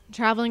single,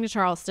 traveling to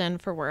Charleston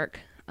for work.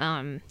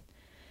 And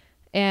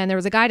there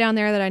was a guy down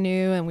there that I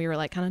knew, and we were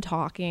like kind of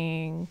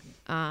talking.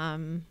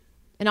 And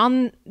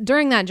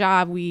during that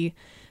job, we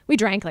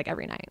drank like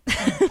every night.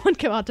 Would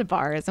go out to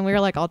bars, and we were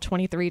like all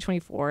 23,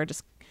 24,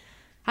 just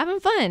having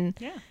fun.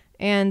 Yeah.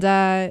 And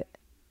I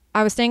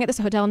was staying at this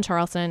hotel in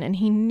Charleston, and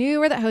he knew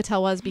where that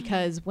hotel was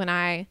because when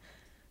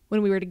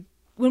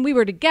we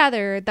were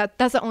together,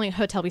 that's the only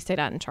hotel we stayed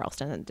at in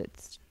Charleston.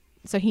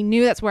 So he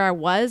knew that's where I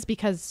was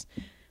because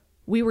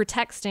we were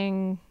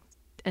texting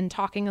and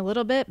talking a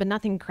little bit, but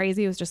nothing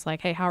crazy. It was just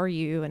like, hey, how are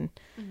you? And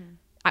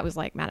I was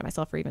like mad at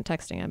myself for even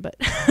texting him, but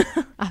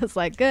I was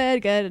like,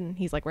 good. And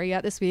he's like, where are you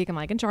at this week? I'm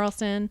like, in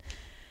Charleston.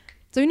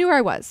 So he knew where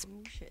I was.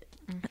 Oh, shit.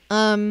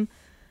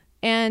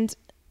 And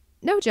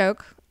no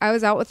joke, I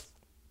was out with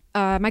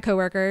my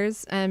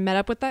coworkers and met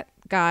up with that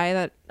guy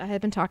that I had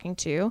been talking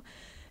to.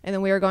 And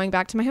then we were going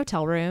back to my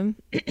hotel room.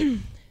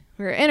 We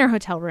were in our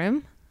hotel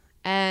room,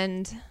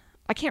 and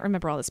I can't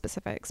remember all the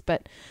specifics,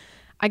 but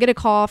I get a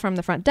call from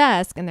the front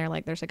desk, and they're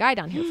like, there's a guy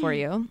down here for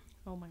you.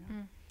 Oh my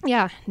God.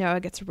 Yeah, no,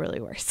 it gets really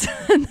worse.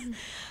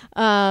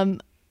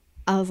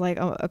 I was like,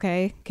 oh,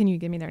 okay, can you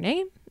give me their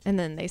name? And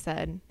then they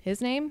said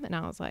his name, and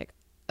I was like,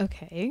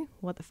 okay,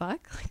 what the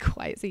fuck? Like,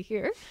 why is he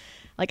here?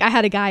 Like, I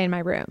had a guy in my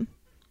room.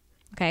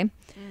 Okay.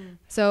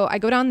 So I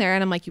go down there,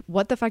 and I'm like,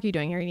 what the fuck are you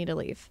doing here? You need to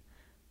leave.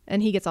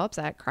 And he gets all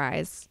upset,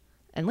 cries,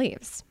 and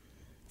leaves.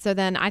 So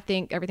then I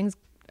think everything's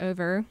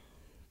over.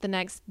 The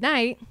next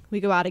night, we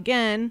go out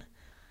again,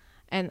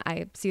 and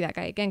I see that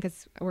guy again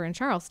because we're in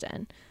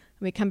Charleston.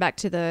 We come back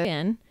to the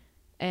inn,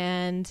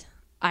 and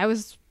I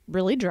was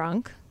really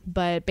drunk,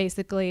 but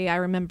basically I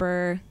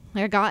remember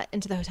I got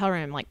into the hotel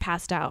room, like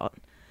passed out.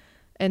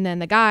 And then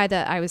the guy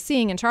that I was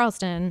seeing in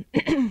Charleston,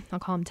 I'll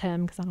call him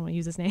Tim because I don't want to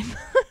use his name.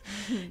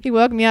 He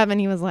woke me up, and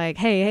he was like,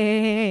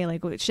 hey,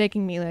 like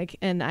shaking me, like,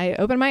 and I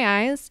opened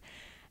my eyes,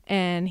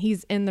 and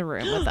he's in the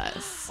room with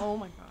us. Oh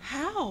my God.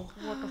 How?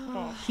 What the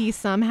fuck? He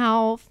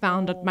somehow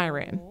found my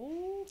room.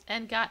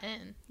 And got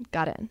in.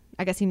 Got in.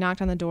 I guess he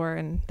knocked on the door,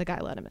 and the guy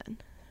let him in.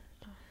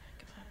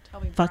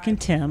 Fucking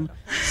Tim.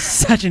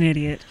 Such an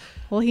idiot.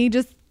 Well, he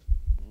just,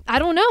 I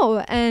don't know.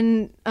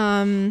 And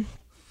I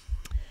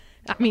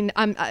mean,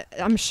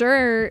 I'm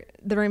sure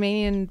the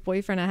Romanian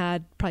boyfriend I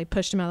had probably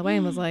pushed him out of the way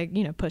and was like,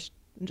 pushed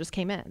and just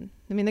came in.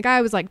 I mean, the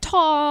guy was like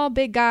tall,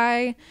 big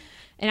guy,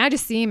 and I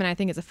just see him and I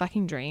think it's a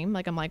fucking dream.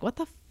 Like, I'm like, what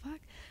the fuck?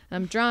 And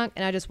I'm drunk,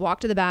 and I just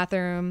walk to the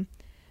bathroom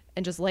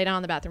and just lay down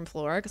on the bathroom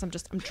floor because I'm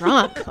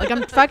drunk. Like,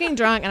 I'm fucking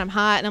drunk, and I'm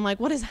hot, and I'm like,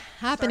 what is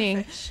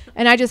happening? Starfish.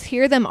 And I just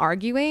hear them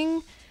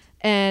arguing,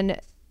 and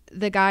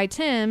the guy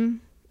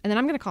Tim, and then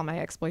I'm gonna call my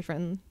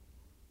ex-boyfriend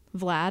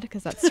Vlad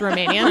because that's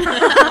Romanian.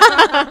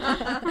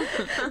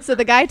 So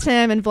the guy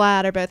Tim and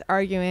Vlad are both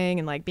arguing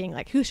and like being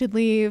like, who should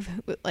leave,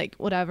 like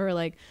whatever,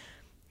 like,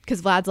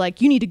 because Vlad's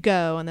like, you need to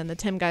go, and then the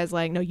Tim guy's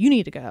like, no, you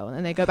need to go, and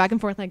then they go back and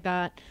forth like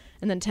that,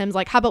 and then Tim's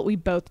like, how about we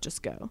both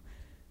just go?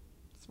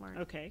 Smart.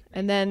 Okay.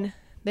 And then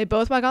they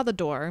both walk out the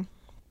door,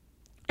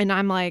 and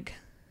I'm like,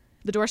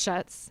 the door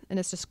shuts and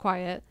it's just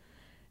quiet,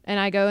 and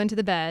I go into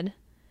the bed.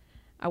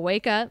 I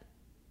wake up,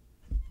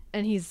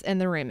 and he's in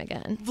the room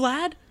again.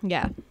 Vlad?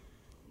 Yeah.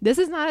 This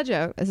is not a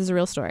joke. This is a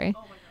real story.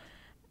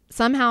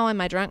 Somehow in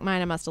my drunk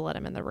mind, I must have let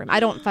him in the room. I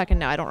don't fucking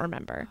know. I don't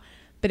remember.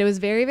 But it was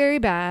very, very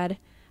bad.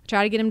 I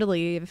tried to get him to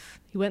leave.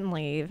 He wouldn't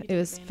leave.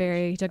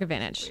 He took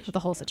advantage of the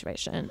whole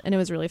situation. And it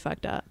was really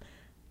fucked up.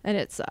 And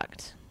it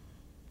sucked.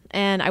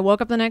 And I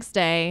woke up the next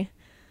day,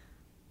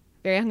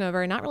 very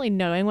hungover, not really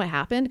knowing what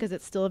happened because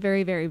it's still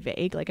very, very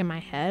vague. Like in my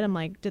head, I'm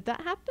like, did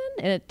that happen?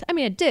 And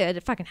it did.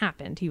 It fucking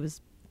happened. He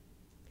was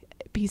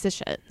a piece of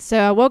shit. So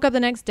I woke up the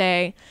next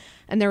day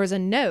and there was a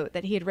note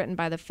that he had written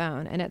by the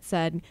phone and it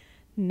said,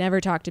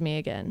 never talk to me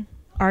again.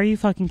 Are you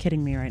fucking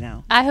kidding me right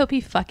now? I hope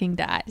he fucking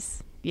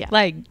dies. Yeah.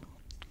 Like,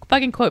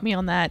 fucking quote me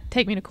on that.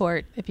 Take me to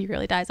court if he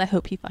really dies. I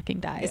hope he fucking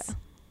dies. Yeah.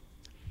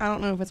 I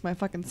don't know if it's my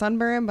fucking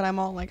sunburn, but I'm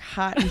all like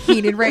hot and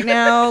heated right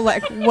now.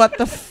 Like, what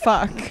the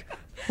fuck?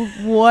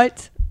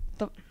 What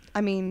the?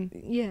 I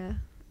mean, Yeah.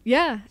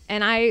 Yeah.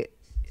 And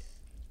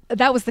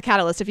that was the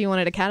catalyst. If you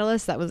wanted a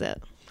catalyst, that was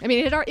it. I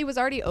mean, it was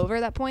already over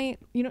at that point.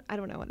 I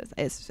don't know what it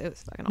is. It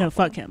was fucking awful. No,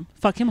 fuck him.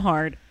 Fuck him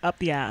hard, up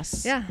the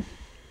ass. Yeah.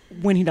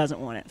 When he doesn't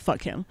want it.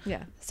 Fuck him.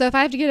 Yeah. So if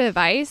I have to give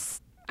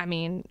advice, I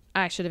mean,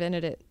 I should have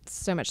ended it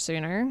so much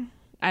sooner.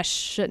 I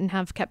shouldn't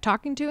have kept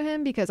talking to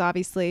him because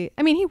obviously,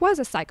 I mean, he was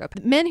a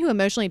psychopath. Men who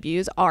emotionally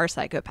abuse are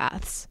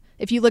psychopaths.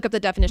 If you look up the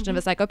definition of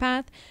a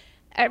psychopath,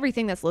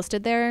 everything that's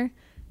listed there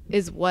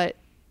is what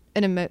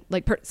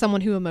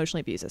someone who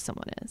emotionally abuses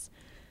someone is.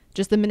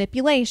 Just the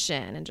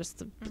manipulation and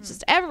just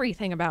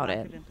everything about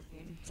it.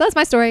 So that's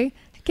my story.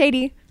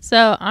 Katie.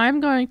 So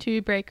I'm going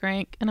to break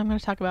rank and I'm going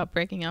to talk about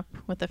breaking up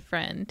with a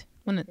friend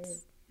when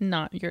it's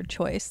not your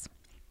choice.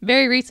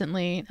 Very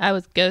recently, I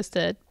was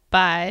ghosted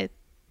by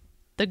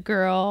a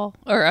girl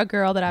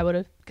that I would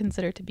have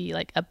considered to be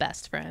like a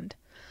best friend.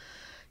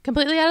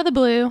 Completely out of the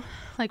blue.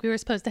 Like we were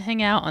supposed to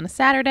hang out on a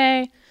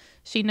Saturday.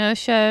 She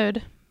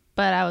no-showed,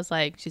 but I was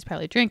like, she's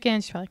probably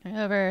drinking. She's probably coming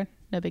over.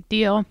 No big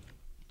deal.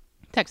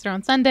 Text her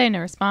on Sunday, no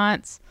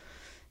response.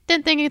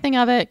 Didn't think anything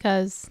of it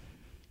because,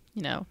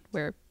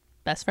 we're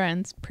best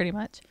friends pretty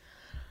much.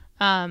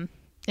 And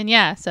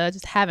yeah, so I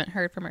just haven't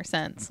heard from her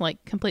since.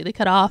 Like completely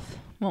cut off.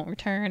 Won't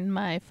return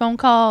my phone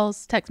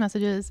calls, text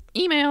messages,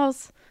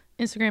 emails,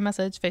 Instagram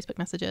message, Facebook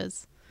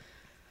messages.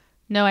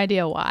 No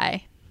idea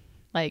why.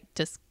 Like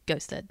just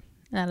ghosted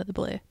out of the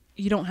blue.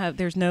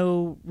 There's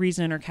no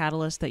reason or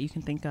catalyst that you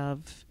can think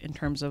of in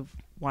terms of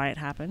why it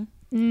happened?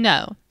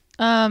 No.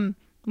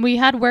 We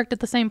had worked at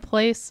the same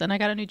place and I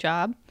got a new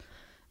job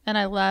and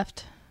I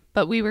left,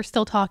 but we were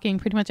still talking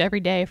pretty much every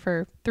day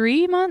for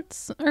 3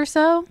 months or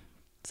so.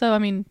 So, I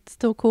mean,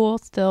 still cool,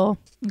 still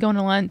going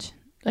to lunch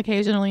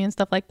occasionally and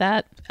stuff like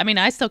that. I mean,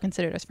 I still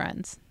considered us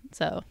friends.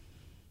 So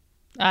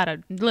I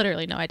had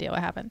literally no idea what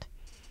happened.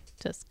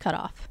 Just cut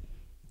off.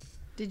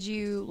 did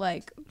you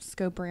like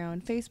scope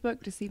around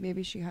Facebook to see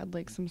maybe she had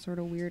like some sort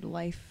of weird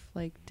life?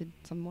 Like, did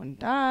someone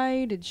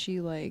die? Did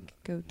she like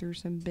go through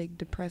some big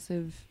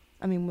depressive?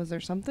 I mean, was there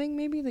something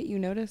maybe that you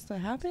noticed that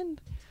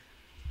happened?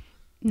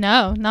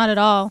 No, not at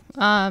all.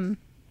 I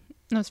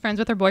was friends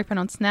with her boyfriend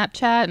on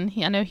Snapchat, and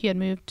I know he had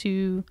moved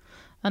to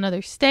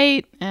another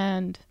state,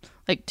 and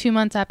like 2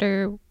 months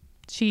after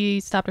she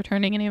stopped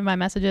returning any of my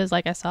messages,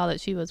 like I saw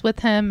that she was with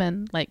him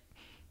and like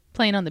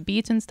playing on the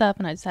beach and stuff,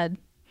 and I just had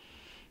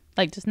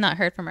like just not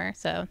heard from her.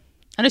 So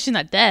I know she's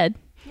not dead.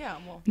 Yeah,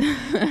 well,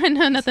 I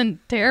know nothing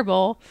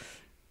terrible,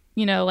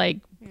 like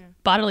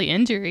bodily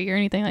injury or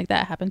anything like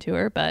that happened to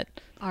her, but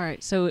All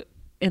right. So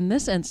in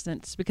this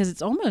instance, because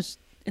it's almost,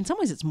 in some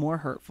ways, it's more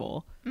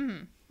hurtful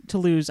to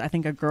lose, I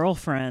think, a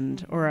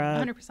girlfriend or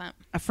 100%.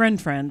 a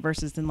friend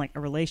versus in like a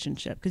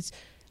relationship. Because,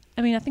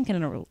 I mean, I think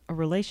in a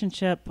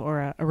relationship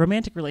or a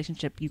romantic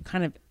relationship, you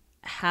kind of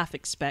half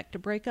expect a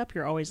breakup.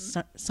 You're always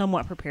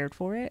somewhat prepared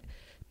for it.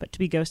 But to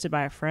be ghosted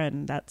by a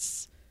friend,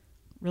 that's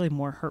really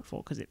more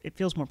hurtful because it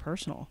feels more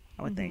personal,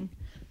 I would think.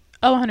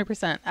 Oh,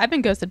 100%. I've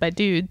been ghosted by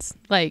dudes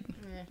like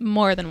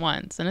more than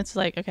once. And it's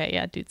like, okay,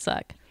 yeah, dudes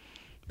suck.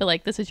 But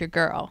like, this is your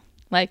girl.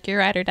 Like, you're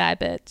ride or die,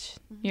 bitch.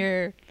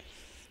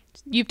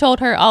 You've told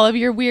her all of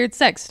your weird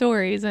sex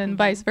stories and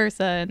vice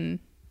versa. And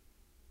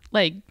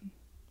like,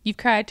 you've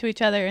cried to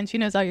each other and she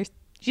knows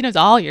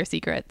all your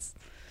secrets.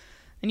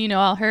 And you know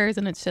all hers.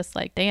 And it's just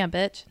like, damn,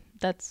 bitch,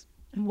 that's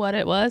what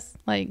it was.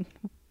 Like,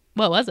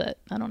 what was it?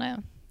 I don't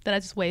know. Did I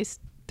just waste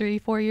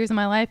 3-4 years of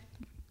my life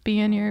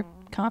being your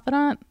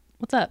confidant?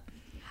 What's up?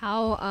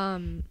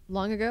 How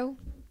long ago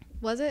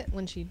was it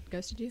when she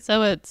ghosted you?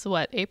 So it's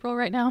what, April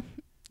right now?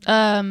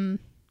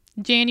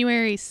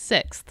 January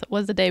 6th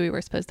was the day we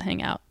were supposed to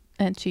hang out,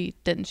 and she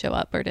didn't show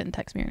up or didn't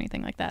text me or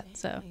anything like that.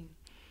 So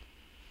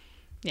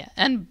yeah.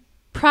 And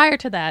prior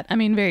to that, I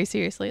mean, very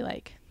seriously,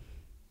 like,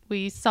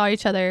 we saw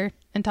each other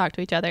and talked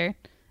to each other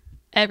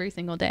every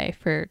single day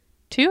for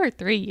 2 or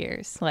 3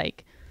 years.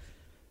 Like,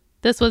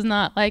 this was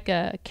not like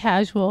a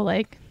casual,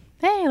 like,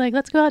 hey, like,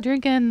 let's go out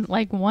drinking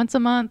like once a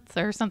month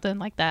or something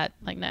like that.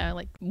 Like, no,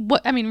 like,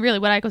 what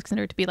I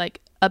consider to be like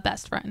a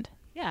best friend.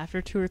 Yeah,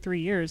 after 2 or 3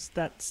 years,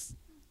 that's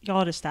y'all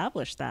had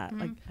established that.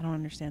 Like, I don't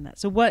understand that.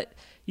 So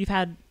you've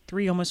had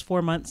 3, almost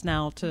 4 months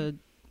now to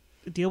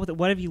deal with it.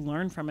 What have you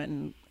learned from it,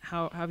 and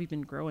how have you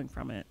been growing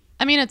from it?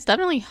 I mean, it's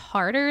definitely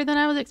harder than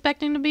I was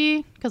expecting to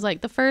be. Because,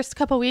 like, the first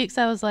couple weeks,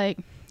 I was like,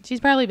 she's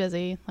probably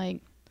busy.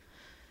 Like,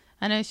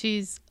 I know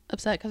she's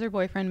upset because her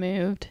boyfriend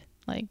moved.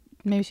 Like,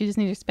 maybe she just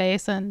needed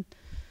space. And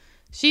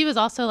she was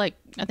also, like,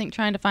 I think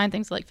trying to find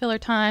things to, like, fill her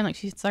time. Like,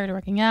 she started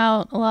working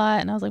out a lot.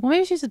 And I was like, well,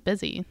 maybe she's just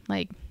busy.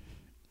 Like,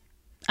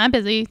 I'm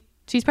busy.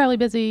 She's probably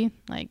busy.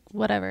 Like,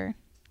 whatever.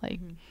 Like,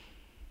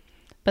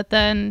 but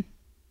then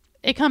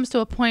it comes to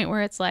a point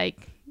where it's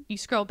like, you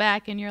scroll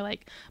back and you're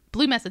like,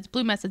 blue message,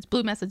 blue message,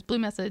 blue message, blue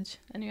message.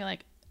 And you're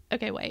like,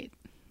 okay, wait.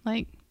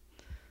 Like,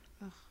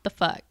 the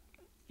fuck?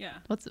 Yeah.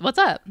 What's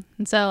up?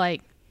 And so,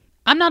 like,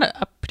 I'm not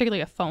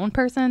particularly a phone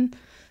person.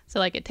 So,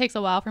 like, it takes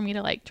a while for me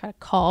to, like, try to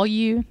call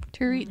you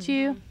to reach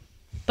you.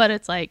 But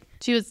it's like,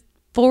 she was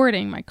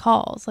forwarding my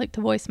calls, like,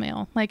 to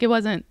voicemail. Like, it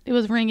was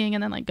ringing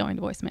and then, like, going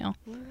to voicemail.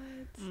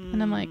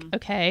 And I'm like,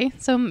 okay.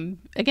 So,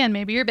 again,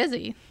 maybe you're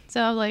busy. So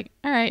I was like,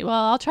 all right,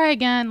 well, I'll try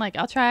again. Like,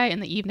 I'll try in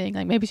the evening.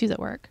 Like, maybe she's at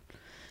work.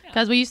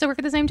 Because we used to work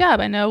at the same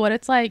job. I know what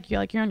it's like. You're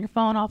on your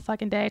phone all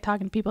fucking day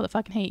talking to people that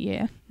fucking hate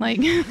you. Like,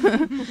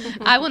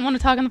 I wouldn't want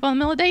to talk on the phone in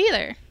the middle of the day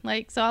either.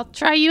 Like, so I'll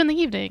try you in the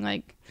evening.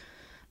 Like,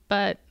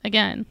 but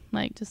again,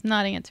 like, just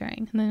not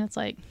answering. And then it's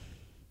like,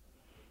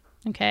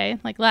 okay,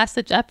 like, last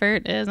ditch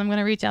effort is I'm going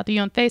to reach out to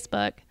you on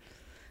Facebook.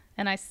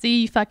 And I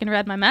see you fucking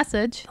read my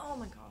message. Oh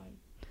my God.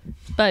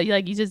 But,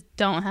 like, you just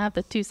don't have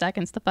the 2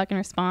 seconds to fucking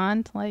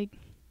respond. Like,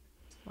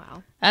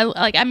 Wow.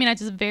 I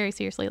just very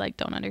seriously, like,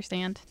 don't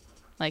understand.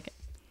 Like,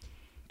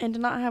 And to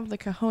not have the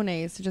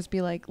cojones to just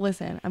be like,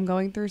 listen, I'm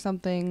going through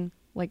something.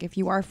 Like, if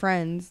you are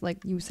friends,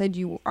 like you said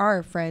you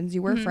are friends,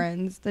 you were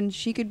friends, then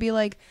she could be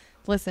like,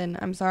 listen,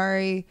 I'm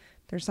sorry.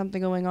 There's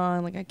something going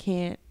on. Like, I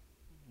can't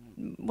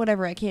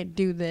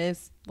do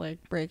this. Like,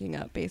 breaking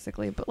up,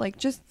 basically. But, like,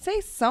 just say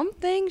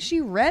something.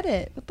 She read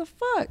it. What the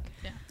fuck?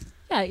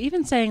 Yeah,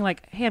 even saying,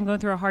 like, hey, I'm going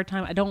through a hard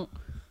time. I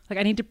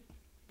need to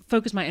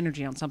focus my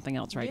energy on something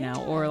else right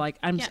now. Or, like,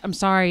 I'm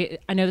sorry.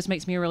 I know this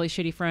makes me a really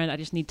shitty friend. I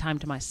just need time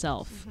to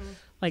myself.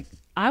 Like,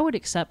 I would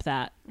accept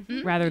that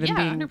rather than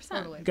being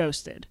 100%.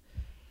 ghosted.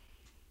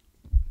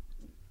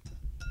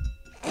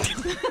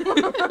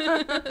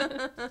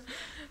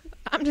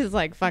 I'm just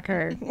like, fuck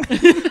her.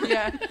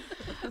 Yeah.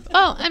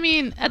 Well, I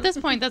mean, at this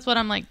point, that's what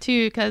I'm like,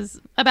 too,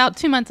 because about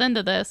 2 months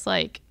into this,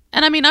 like,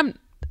 and I mean, I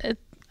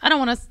don't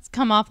want to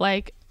come off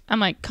like I'm,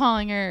 like,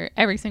 calling her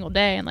every single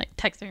day and, like,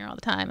 texting her all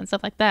the time and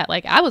stuff like that.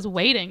 Like, I was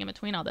waiting in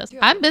between all this.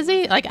 I'm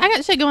busy. Like, I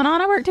got shit going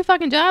on. I work 2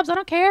 fucking jobs. I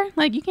don't care.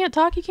 Like, you can't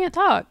talk. You can't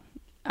talk.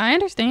 I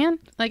understand.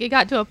 Like, it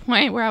got to a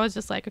point where I was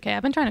just like, okay,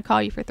 I've been trying to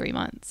call you for 3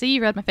 months. See,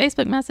 you read my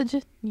Facebook message.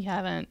 You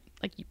haven't,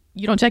 like,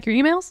 you don't check your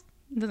emails?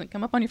 It doesn't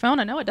come up on your phone.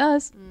 I know it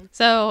does.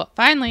 So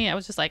finally, I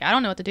was just like, I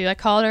don't know what to do. I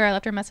called her. I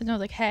left her a message. And I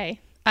was like, hey,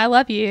 I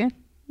love you.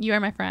 You are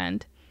my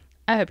friend.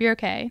 I hope you're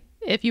okay.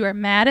 If you are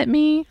mad at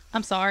me,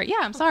 I'm sorry. Yeah,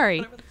 I'm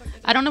sorry.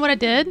 I don't know what I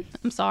did.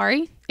 I'm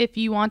sorry. If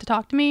you want to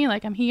talk to me,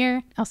 like, I'm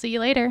here. I'll see you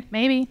later.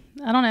 Maybe.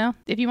 I don't know.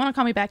 If you want to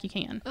call me back, you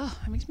can. Oh,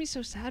 it makes me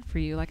so sad for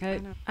you. Like,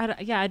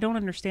 I don't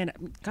understand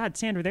it. God,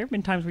 Sandra, there have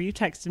been times where you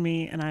texted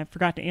me and I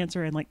forgot to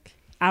answer, and, like,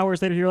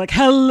 hours later you're like,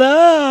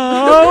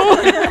 hello.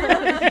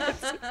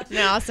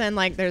 Now I'll send,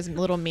 like, there's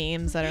little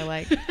memes that are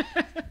like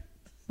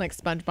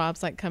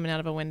SpongeBob's, like, coming out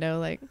of a window,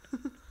 like,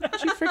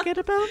 did you forget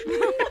about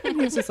me?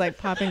 And he's just, like,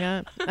 popping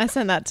up. I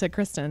sent that to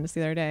Kristen just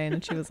the other day,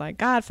 and she was like,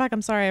 God, fuck,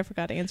 I'm sorry I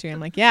forgot to answer you. I'm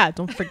like, yeah,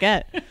 don't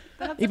forget.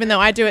 Even though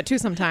I do it too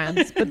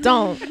sometimes, but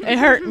don't. It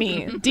hurt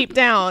me deep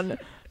down.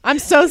 I'm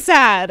so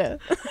sad.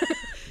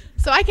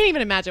 So I can't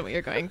even imagine what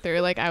you're going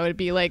through. Like, I would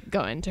be, like,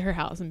 going to her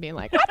house and being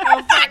like, what the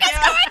fuck is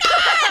going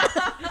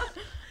on?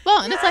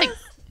 Well, and it's like,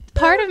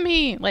 part of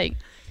me, like,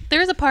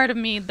 there's a part of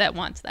me that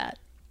wants that.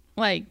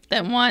 Like,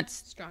 that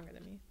wants... Stronger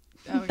than me.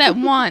 That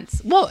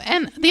wants... Well,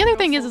 and the other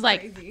thing is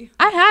like,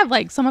 I have,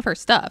 like, some of her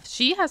stuff.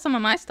 She has some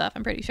of my stuff,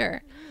 I'm pretty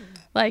sure.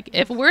 Like,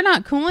 if we're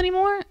not cool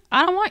anymore,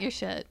 I don't want your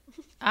shit.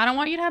 I don't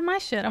want you to have my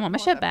shit. I want my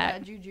shit back.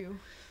 Bad juju.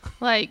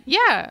 Like,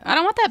 yeah, I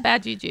don't want that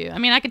bad juju. I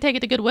mean, I could take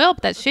it to Goodwill,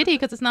 but that's shitty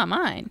because it's not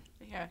mine.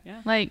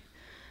 Yeah. Like,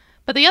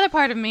 but the other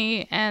part of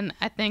me, and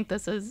I think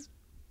this is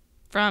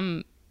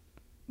from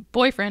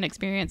boyfriend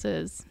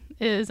experiences,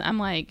 is I'm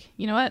like,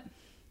 you know what?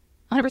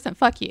 100%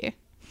 fuck you.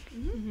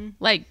 Mm-hmm.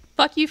 Like,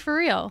 fuck you for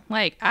real.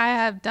 Like, I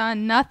have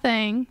done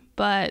nothing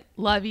but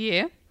love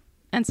you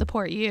and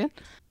support you.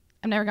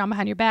 I've never gone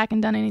behind your back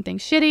and done anything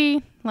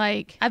shitty.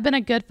 Like, I've been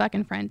a good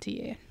fucking friend to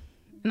you.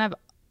 And I've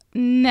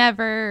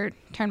never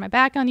turned my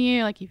back on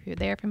you. Like, you were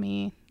there for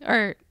me.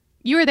 Or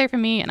you were there for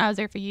me and I was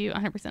there for you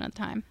 100% of the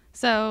time.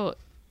 So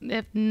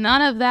if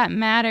none of that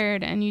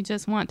mattered and you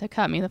just want to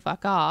cut me the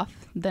fuck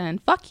off, then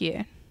fuck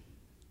you.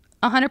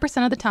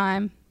 100% of the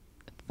time,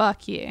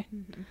 fuck you.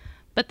 Mm-hmm.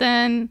 But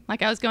then,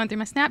 like, I was going through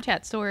my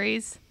Snapchat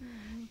stories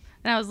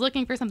and I was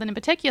looking for something in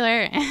particular,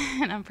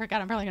 and I'm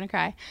probably going to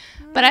cry.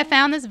 But I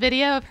found this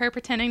video of her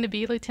pretending to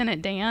be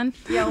Lieutenant Dan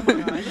Yeah, oh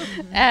my God.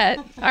 at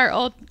our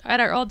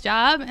old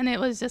job, and it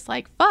was just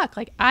like, fuck,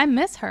 like, I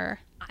miss her.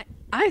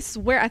 I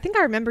swear, I think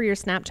I remember your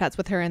Snapchats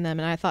with her in them,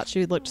 and I thought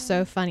she looked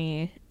so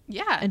funny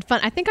Yeah. and fun.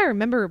 I think I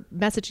remember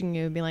messaging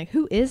you and being like,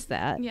 who is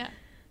that? Yeah.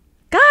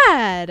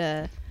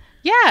 God.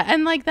 Yeah,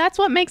 and like that's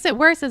what makes it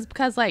worse is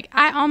because like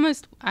I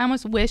almost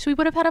wish we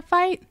would have had a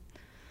fight,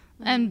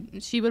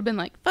 and she would have been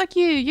like, "Fuck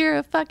you, you're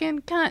a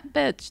fucking cunt,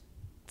 bitch,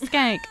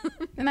 skank,"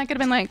 and I could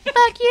have been like,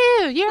 "Fuck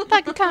you, you're a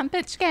fucking cunt,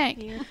 bitch,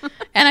 skank,"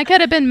 and I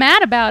could have been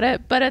mad about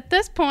it. But at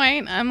this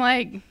point, I'm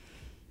like,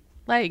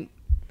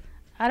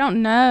 I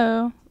don't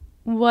know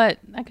what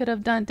I could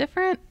have done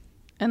different,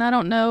 and I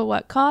don't know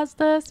what caused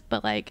this,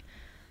 but like,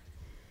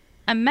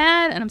 I'm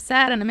mad and I'm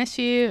sad and I miss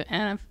you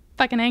and I'm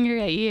fucking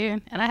angry at you,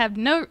 and I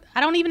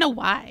don't even know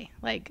why.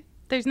 Like,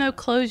 there's no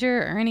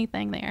closure or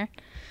anything there.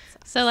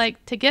 So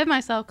like, to give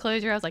myself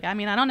closure, I was like, I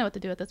mean, I don't know what to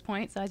do at this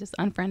point, so I just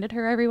unfriended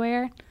her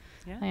everywhere.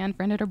 Yeah. I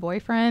unfriended her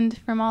boyfriend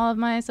from all of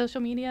my social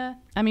media.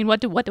 I mean, what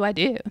do I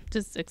do?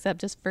 Just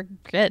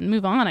forget and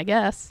move on, I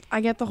guess.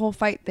 I get the whole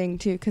fight thing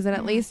too, because then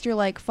at least you're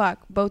like, fuck,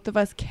 both of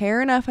us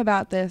care enough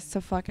about this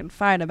to fucking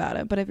fight about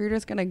it. But if you're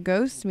just gonna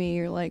ghost me,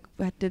 you're like,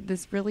 what, did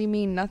this really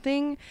mean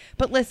nothing?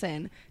 But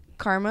listen,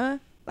 karma,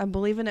 I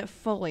believe in it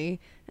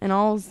fully in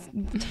all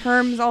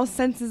terms, all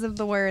senses of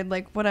the word,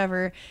 like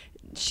whatever.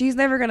 She's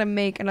never gonna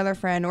make another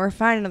friend or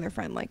find another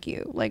friend like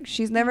you. Like,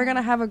 she's never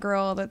gonna have a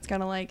girl that's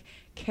gonna like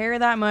care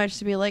that much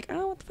to be like,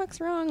 oh, what the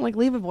fuck's wrong? Like,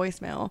 leave a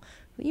voicemail.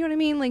 You know what I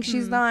mean? Like,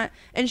 she's not,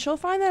 and she'll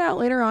find that out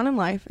later on in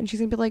life, and she's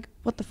gonna be like,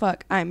 what the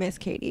fuck? I miss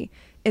Katie.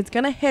 It's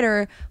gonna hit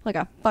her like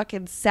a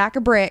fucking sack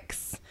of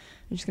bricks,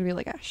 and she's gonna be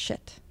like, ah,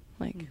 shit.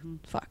 Like,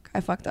 fuck, I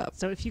fucked up.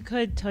 So if you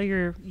could tell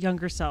your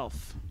younger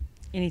self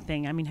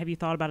anything, I mean, have you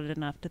thought about it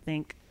enough to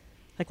think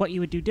like what you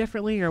would do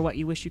differently or what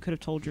you wish you could have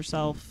told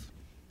yourself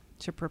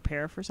to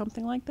prepare for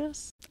something like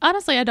this?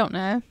 Honestly, I don't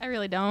know. I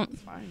really don't.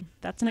 That's fine.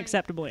 That's an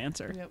acceptable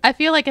answer. Yep. I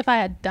feel like if I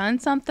had done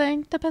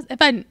something to piss,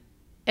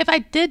 if I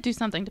did do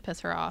something to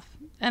piss her off,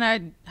 and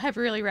I have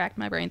really racked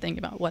my brain thinking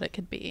about what it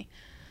could be,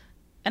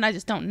 and I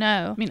just don't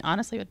know. I mean,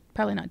 honestly, I would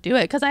probably not do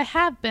it, because I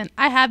have been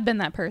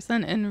that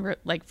person in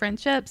like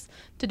friendships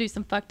to do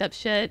some fucked up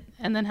shit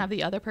and then have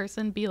the other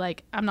person be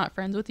like, I'm not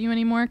friends with you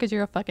anymore because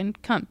you're a fucking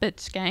cunt bitch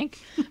skank.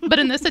 But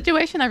in this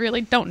situation, I really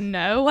don't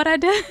know what I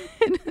did.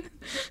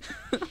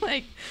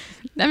 Like,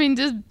 I mean,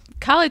 just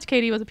college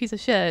Katie was a piece of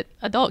shit.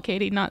 Adult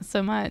Katie, not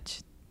so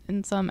much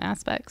in some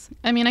aspects.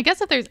 I mean, I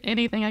guess if there's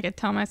anything I could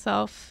tell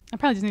myself, I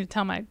probably just need to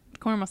tell my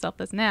core myself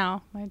this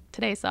now, my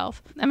today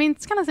self. I mean,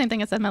 it's kind of the same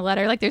thing I said in my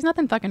letter. Like, there's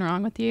nothing fucking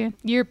wrong with you.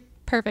 You're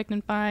perfect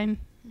and fine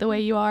the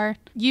way you are.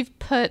 You've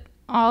put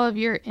all of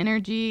your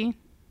energy,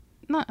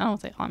 I don't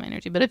say all my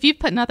energy, but if you've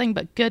put nothing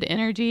but good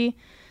energy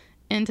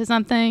into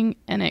something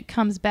and it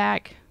comes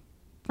back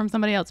from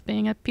somebody else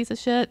being a piece of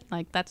shit,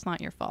 like, that's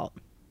not your fault.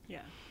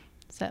 Yeah.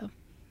 So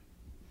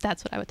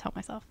that's what I would tell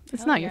myself.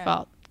 It's not your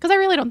fault, because I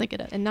really don't think it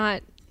is. And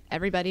not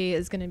everybody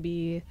is going to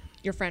be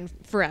your friend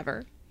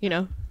forever, you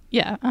know?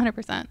 Yeah,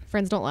 100%.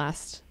 Friends don't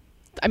last.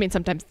 I mean,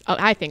 sometimes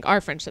I think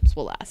our friendships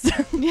will last.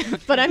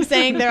 But I'm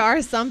saying there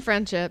are some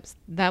friendships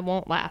that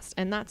won't last,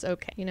 and that's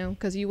okay, you know,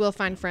 because you will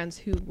find friends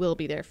who will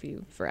be there for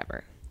you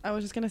forever. I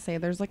was just gonna say,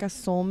 there's like a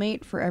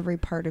soulmate for every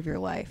part of your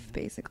life,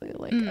 basically.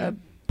 Like a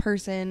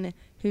person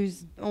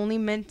who's only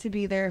meant to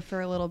be there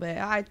for a little bit.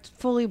 I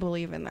fully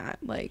believe in that.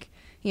 Like,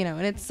 you know,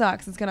 and it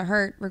sucks. It's gonna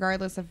hurt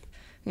regardless of,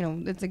 you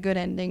know, it's a good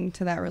ending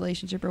to that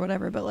relationship or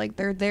whatever. But like,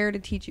 they're there to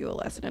teach you a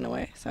lesson in a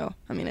way. So,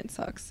 I mean, it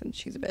sucks, and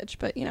she's a bitch,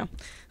 but you know.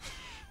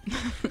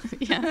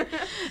 Yeah.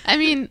 I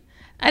mean,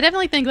 I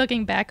definitely think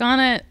looking back on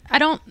it, I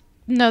don't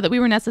know that we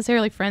were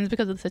necessarily friends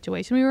because of the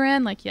situation we were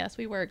in. Like, yes,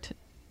 we worked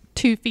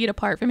 2 feet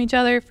apart from each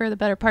other for the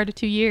better part of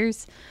 2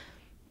 years,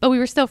 but we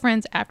were still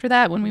friends after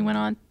that when we went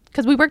on,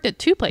 because we worked at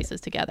 2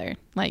 places together.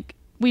 Like,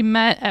 we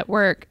met at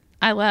work,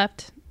 I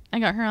left, I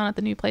got her on at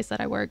the new place that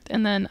I worked,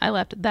 and then I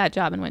left that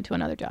job and went to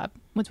another job,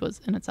 which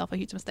was in itself a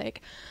huge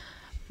mistake.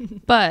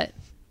 But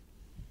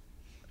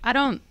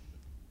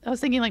I was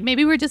thinking, like,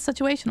 maybe we're just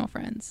situational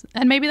friends,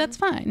 and maybe that's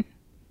fine.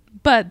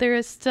 But there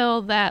is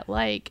still that,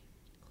 like,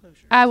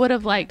 closure. I would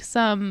have liked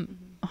some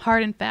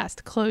hard and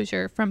fast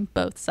closure from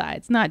both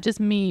sides, not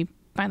just me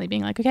finally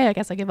being like, okay, I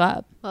guess I give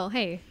up. Well,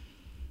 hey,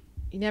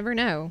 you never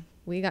know.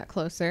 We got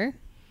closer.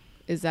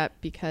 Is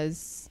that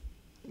because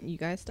you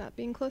guys stopped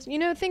being close? You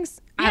know, things,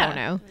 I don't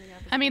know.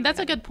 I mean, that's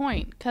a good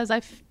point, because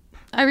I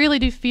really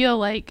do feel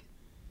like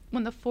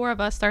when the 4 of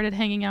us started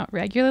hanging out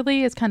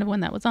regularly is kind of when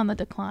that was on the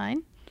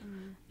decline.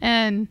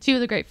 And she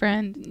was a great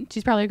friend.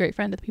 She's probably a great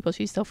friend to the people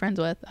she's still friends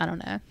with. I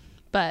don't know.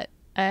 But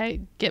I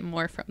get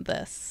more from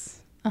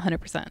this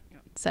 100%.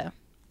 So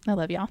I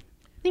love y'all.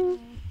 Ding.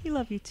 We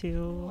love you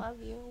too.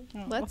 Love you.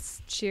 Oh.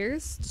 Let's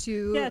cheers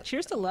to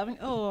Cheers to loving.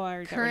 Oh, I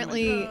already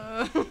currently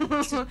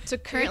to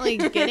currently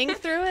getting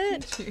through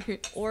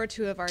it, or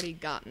to have already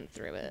gotten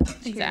through it.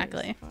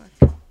 Exactly.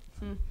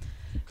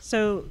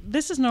 So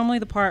this is normally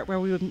the part where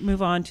we would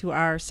move on to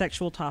our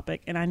sexual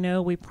topic, and I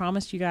know we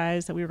promised you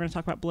guys that we were going to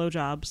talk about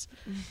blowjobs,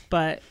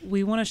 but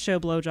we want to show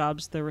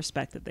blowjobs the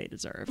respect that they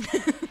deserve.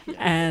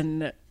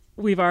 And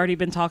we've already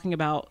been talking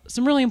about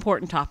some really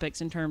important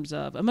topics in terms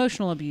of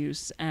emotional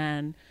abuse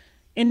and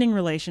ending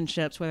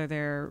relationships, whether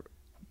they're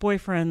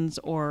boyfriends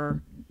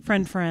or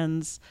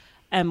friends,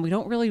 and we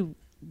don't really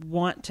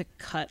want to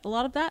cut a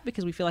lot of that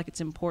because we feel like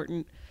it's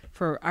important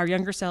for our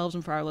younger selves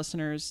and for our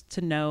listeners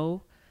to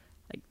know,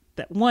 like,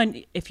 that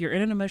one, if you're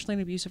in an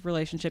emotionally abusive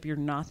relationship, you're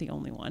not the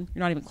only one.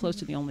 You're not even close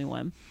to the only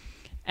one.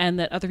 And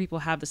that other people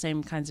have the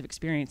same kinds of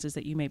experiences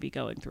that you may be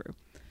going through.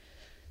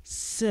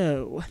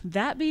 So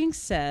that being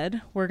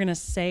said, we're going to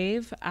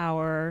save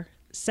our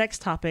sex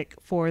topic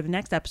for the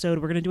next episode.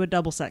 We're going to do a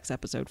double sex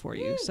episode for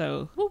you.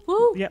 So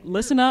yeah,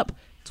 listen up.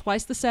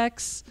 Twice the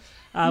sex.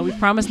 We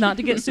promise not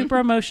to get super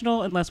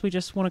emotional unless we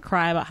just want to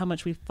cry about how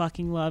much we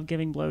fucking love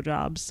giving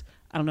blowjobs.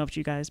 I don't know about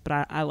you guys,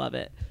 but I love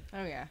it.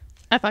 Oh, yeah.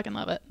 I fucking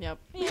love it. Yep.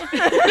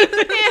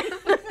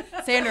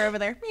 Sandra over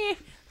there.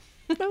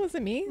 That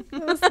wasn't me.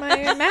 That was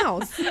my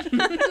mouse.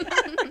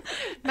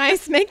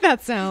 Nice. Make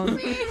that sound.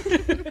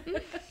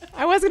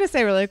 I was going to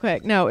say really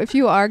quick. No, if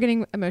you are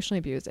getting emotionally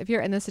abused, if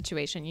you're in this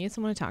situation, you need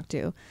someone to talk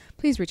to,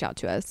 please reach out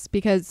to us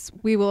because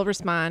we will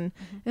respond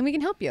and we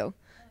can help you.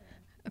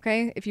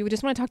 Okay. If you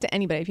just want to talk to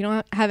anybody, if you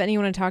don't have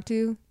anyone to talk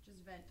to,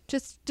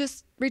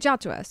 just reach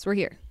out to us. We're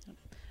here.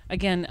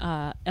 Again,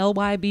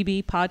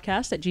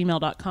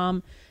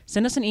 lybbpodcast@gmail.com.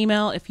 Send us an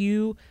email if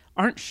you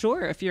aren't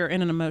sure if you're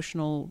in an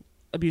emotional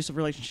abusive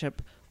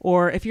relationship,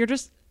 or if you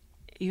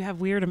have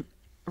weird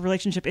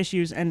relationship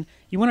issues and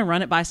you want to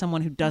run it by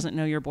someone who doesn't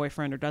know your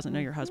boyfriend or doesn't know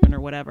your husband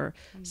or whatever.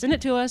 Send it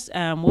to us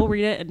and we'll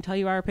read it and tell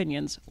you our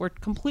opinions. We're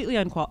completely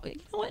unqualified.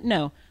 You know what?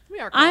 No. We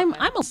are I'm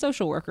a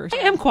social worker. I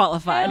am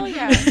qualified. Hell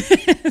yeah.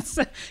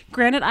 So,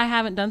 granted, I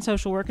haven't done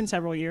social work in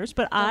several years,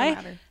 but I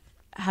matter.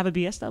 have a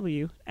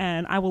BSW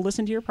and I will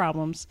listen to your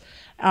problems.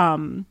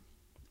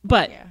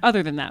 But Yeah.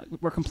 other than that,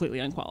 we're completely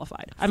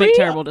unqualified. I make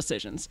terrible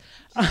decisions.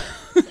 I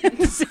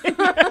was just going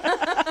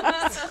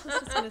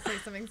to say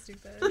something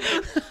stupid.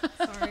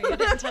 Sorry, I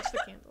didn't touch the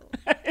candle.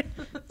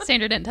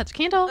 Sandra didn't touch a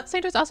candle.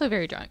 Sandra's also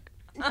very drunk.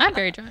 I'm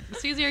very drunk.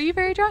 Susie, are you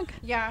very drunk?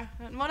 Yeah.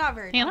 Well, not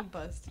very. Hannah? I'm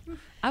buzzed.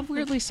 I've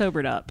weirdly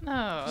sobered up, Oh.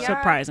 Yeah.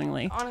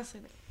 surprisingly.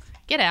 Honestly.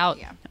 Get out.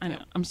 Yeah. I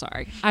know. I'm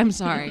sorry. I'm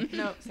sorry.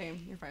 No,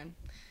 same. You're fine.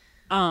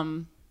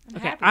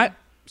 Okay. happy.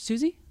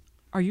 Susie,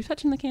 are you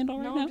touching the candle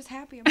right No, now? I'm just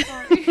happy. I'm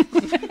sorry.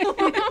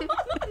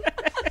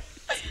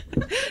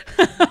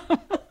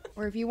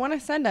 Or if you want to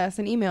send us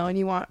an email and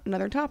you want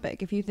another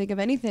topic, if you think of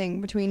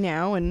anything between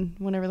now and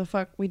whenever the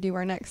fuck we do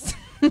our next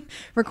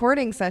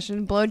recording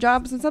session,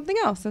 blowjobs and something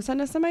else, so send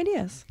us some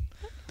ideas.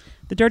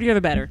 The dirtier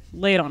the better.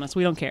 Lay it on us.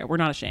 We don't care. We're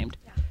not ashamed.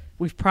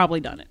 We've probably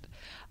done it.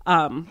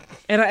 And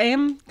I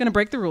am going to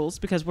break the rules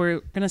because we're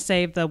going to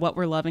save the What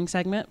We're Loving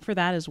segment for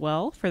that as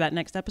well, for that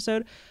next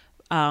episode.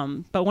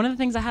 But one of the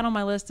things I had on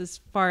my list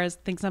as far as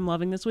things I'm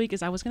loving this week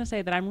is I was going to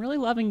say that I'm really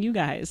loving you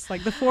guys.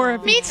 Like the four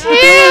of you. Me too.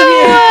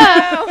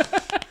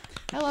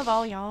 I love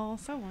all y'all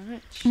so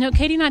much. No,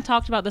 Katie and I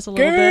talked about this a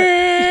little bit.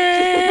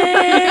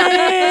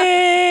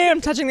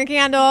 I'm touching the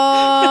candle.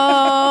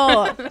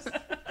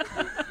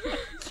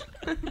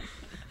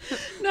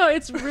 No,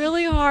 it's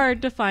really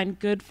hard to find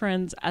good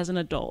friends as an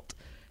adult.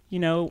 You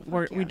know,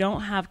 we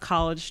don't have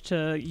college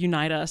to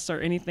unite us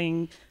or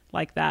anything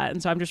like that.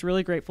 And so I'm just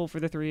really grateful for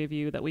the three of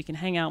you that we can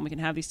hang out and we can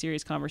have these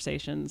serious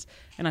conversations.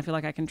 And I feel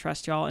like I can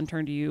trust y'all and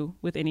turn to you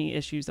with any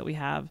issues that we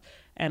have.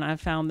 And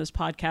I've found this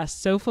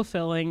podcast so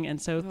fulfilling and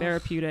so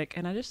therapeutic.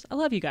 And I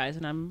love you guys.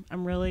 And I'm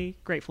really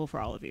grateful for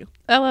all of you.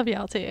 I love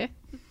y'all too.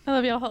 I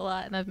love y'all a whole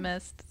lot, and I've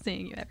missed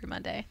seeing you every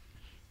Monday.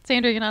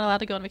 Sandra, you're not allowed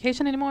to go on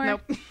vacation anymore.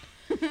 Nope.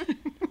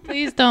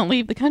 Please don't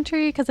leave the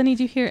country because I need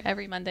you here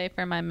every Monday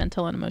for my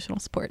mental and emotional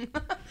support.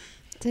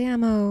 Te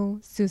amo,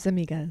 sus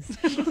amigas.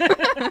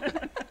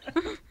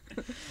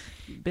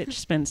 Bitch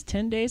spends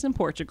 10 days in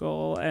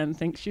Portugal and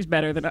thinks she's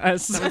better than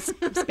us. That was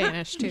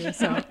Spanish too,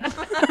 so.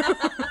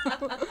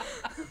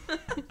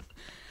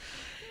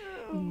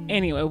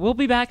 Anyway, we'll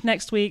be back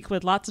next week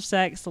with lots of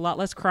sex, a lot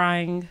less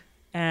crying,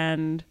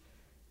 and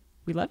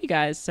we love you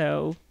guys.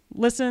 So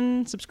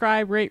listen,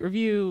 subscribe, rate,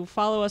 review,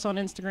 follow us on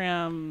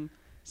Instagram,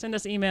 send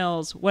us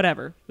emails,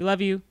 whatever. We love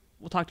you.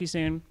 We'll talk to you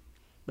soon.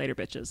 Later,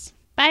 bitches.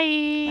 Bye.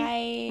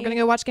 Bye. We're going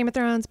to go watch Game of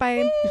Thrones.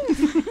 Bye.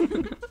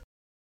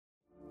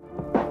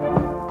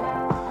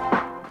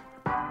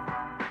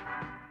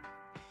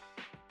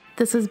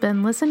 This has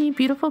been Listen You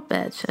Beautiful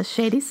Bitch, a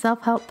shady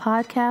self-help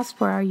podcast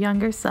for our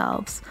younger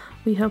selves.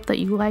 We hope that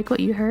you like what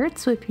you heard,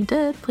 so if you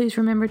did, please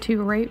remember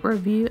to rate,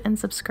 review, and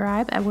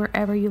subscribe at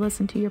wherever you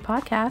listen to your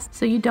podcast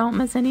so you don't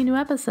miss any new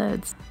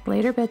episodes.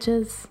 Later,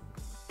 bitches.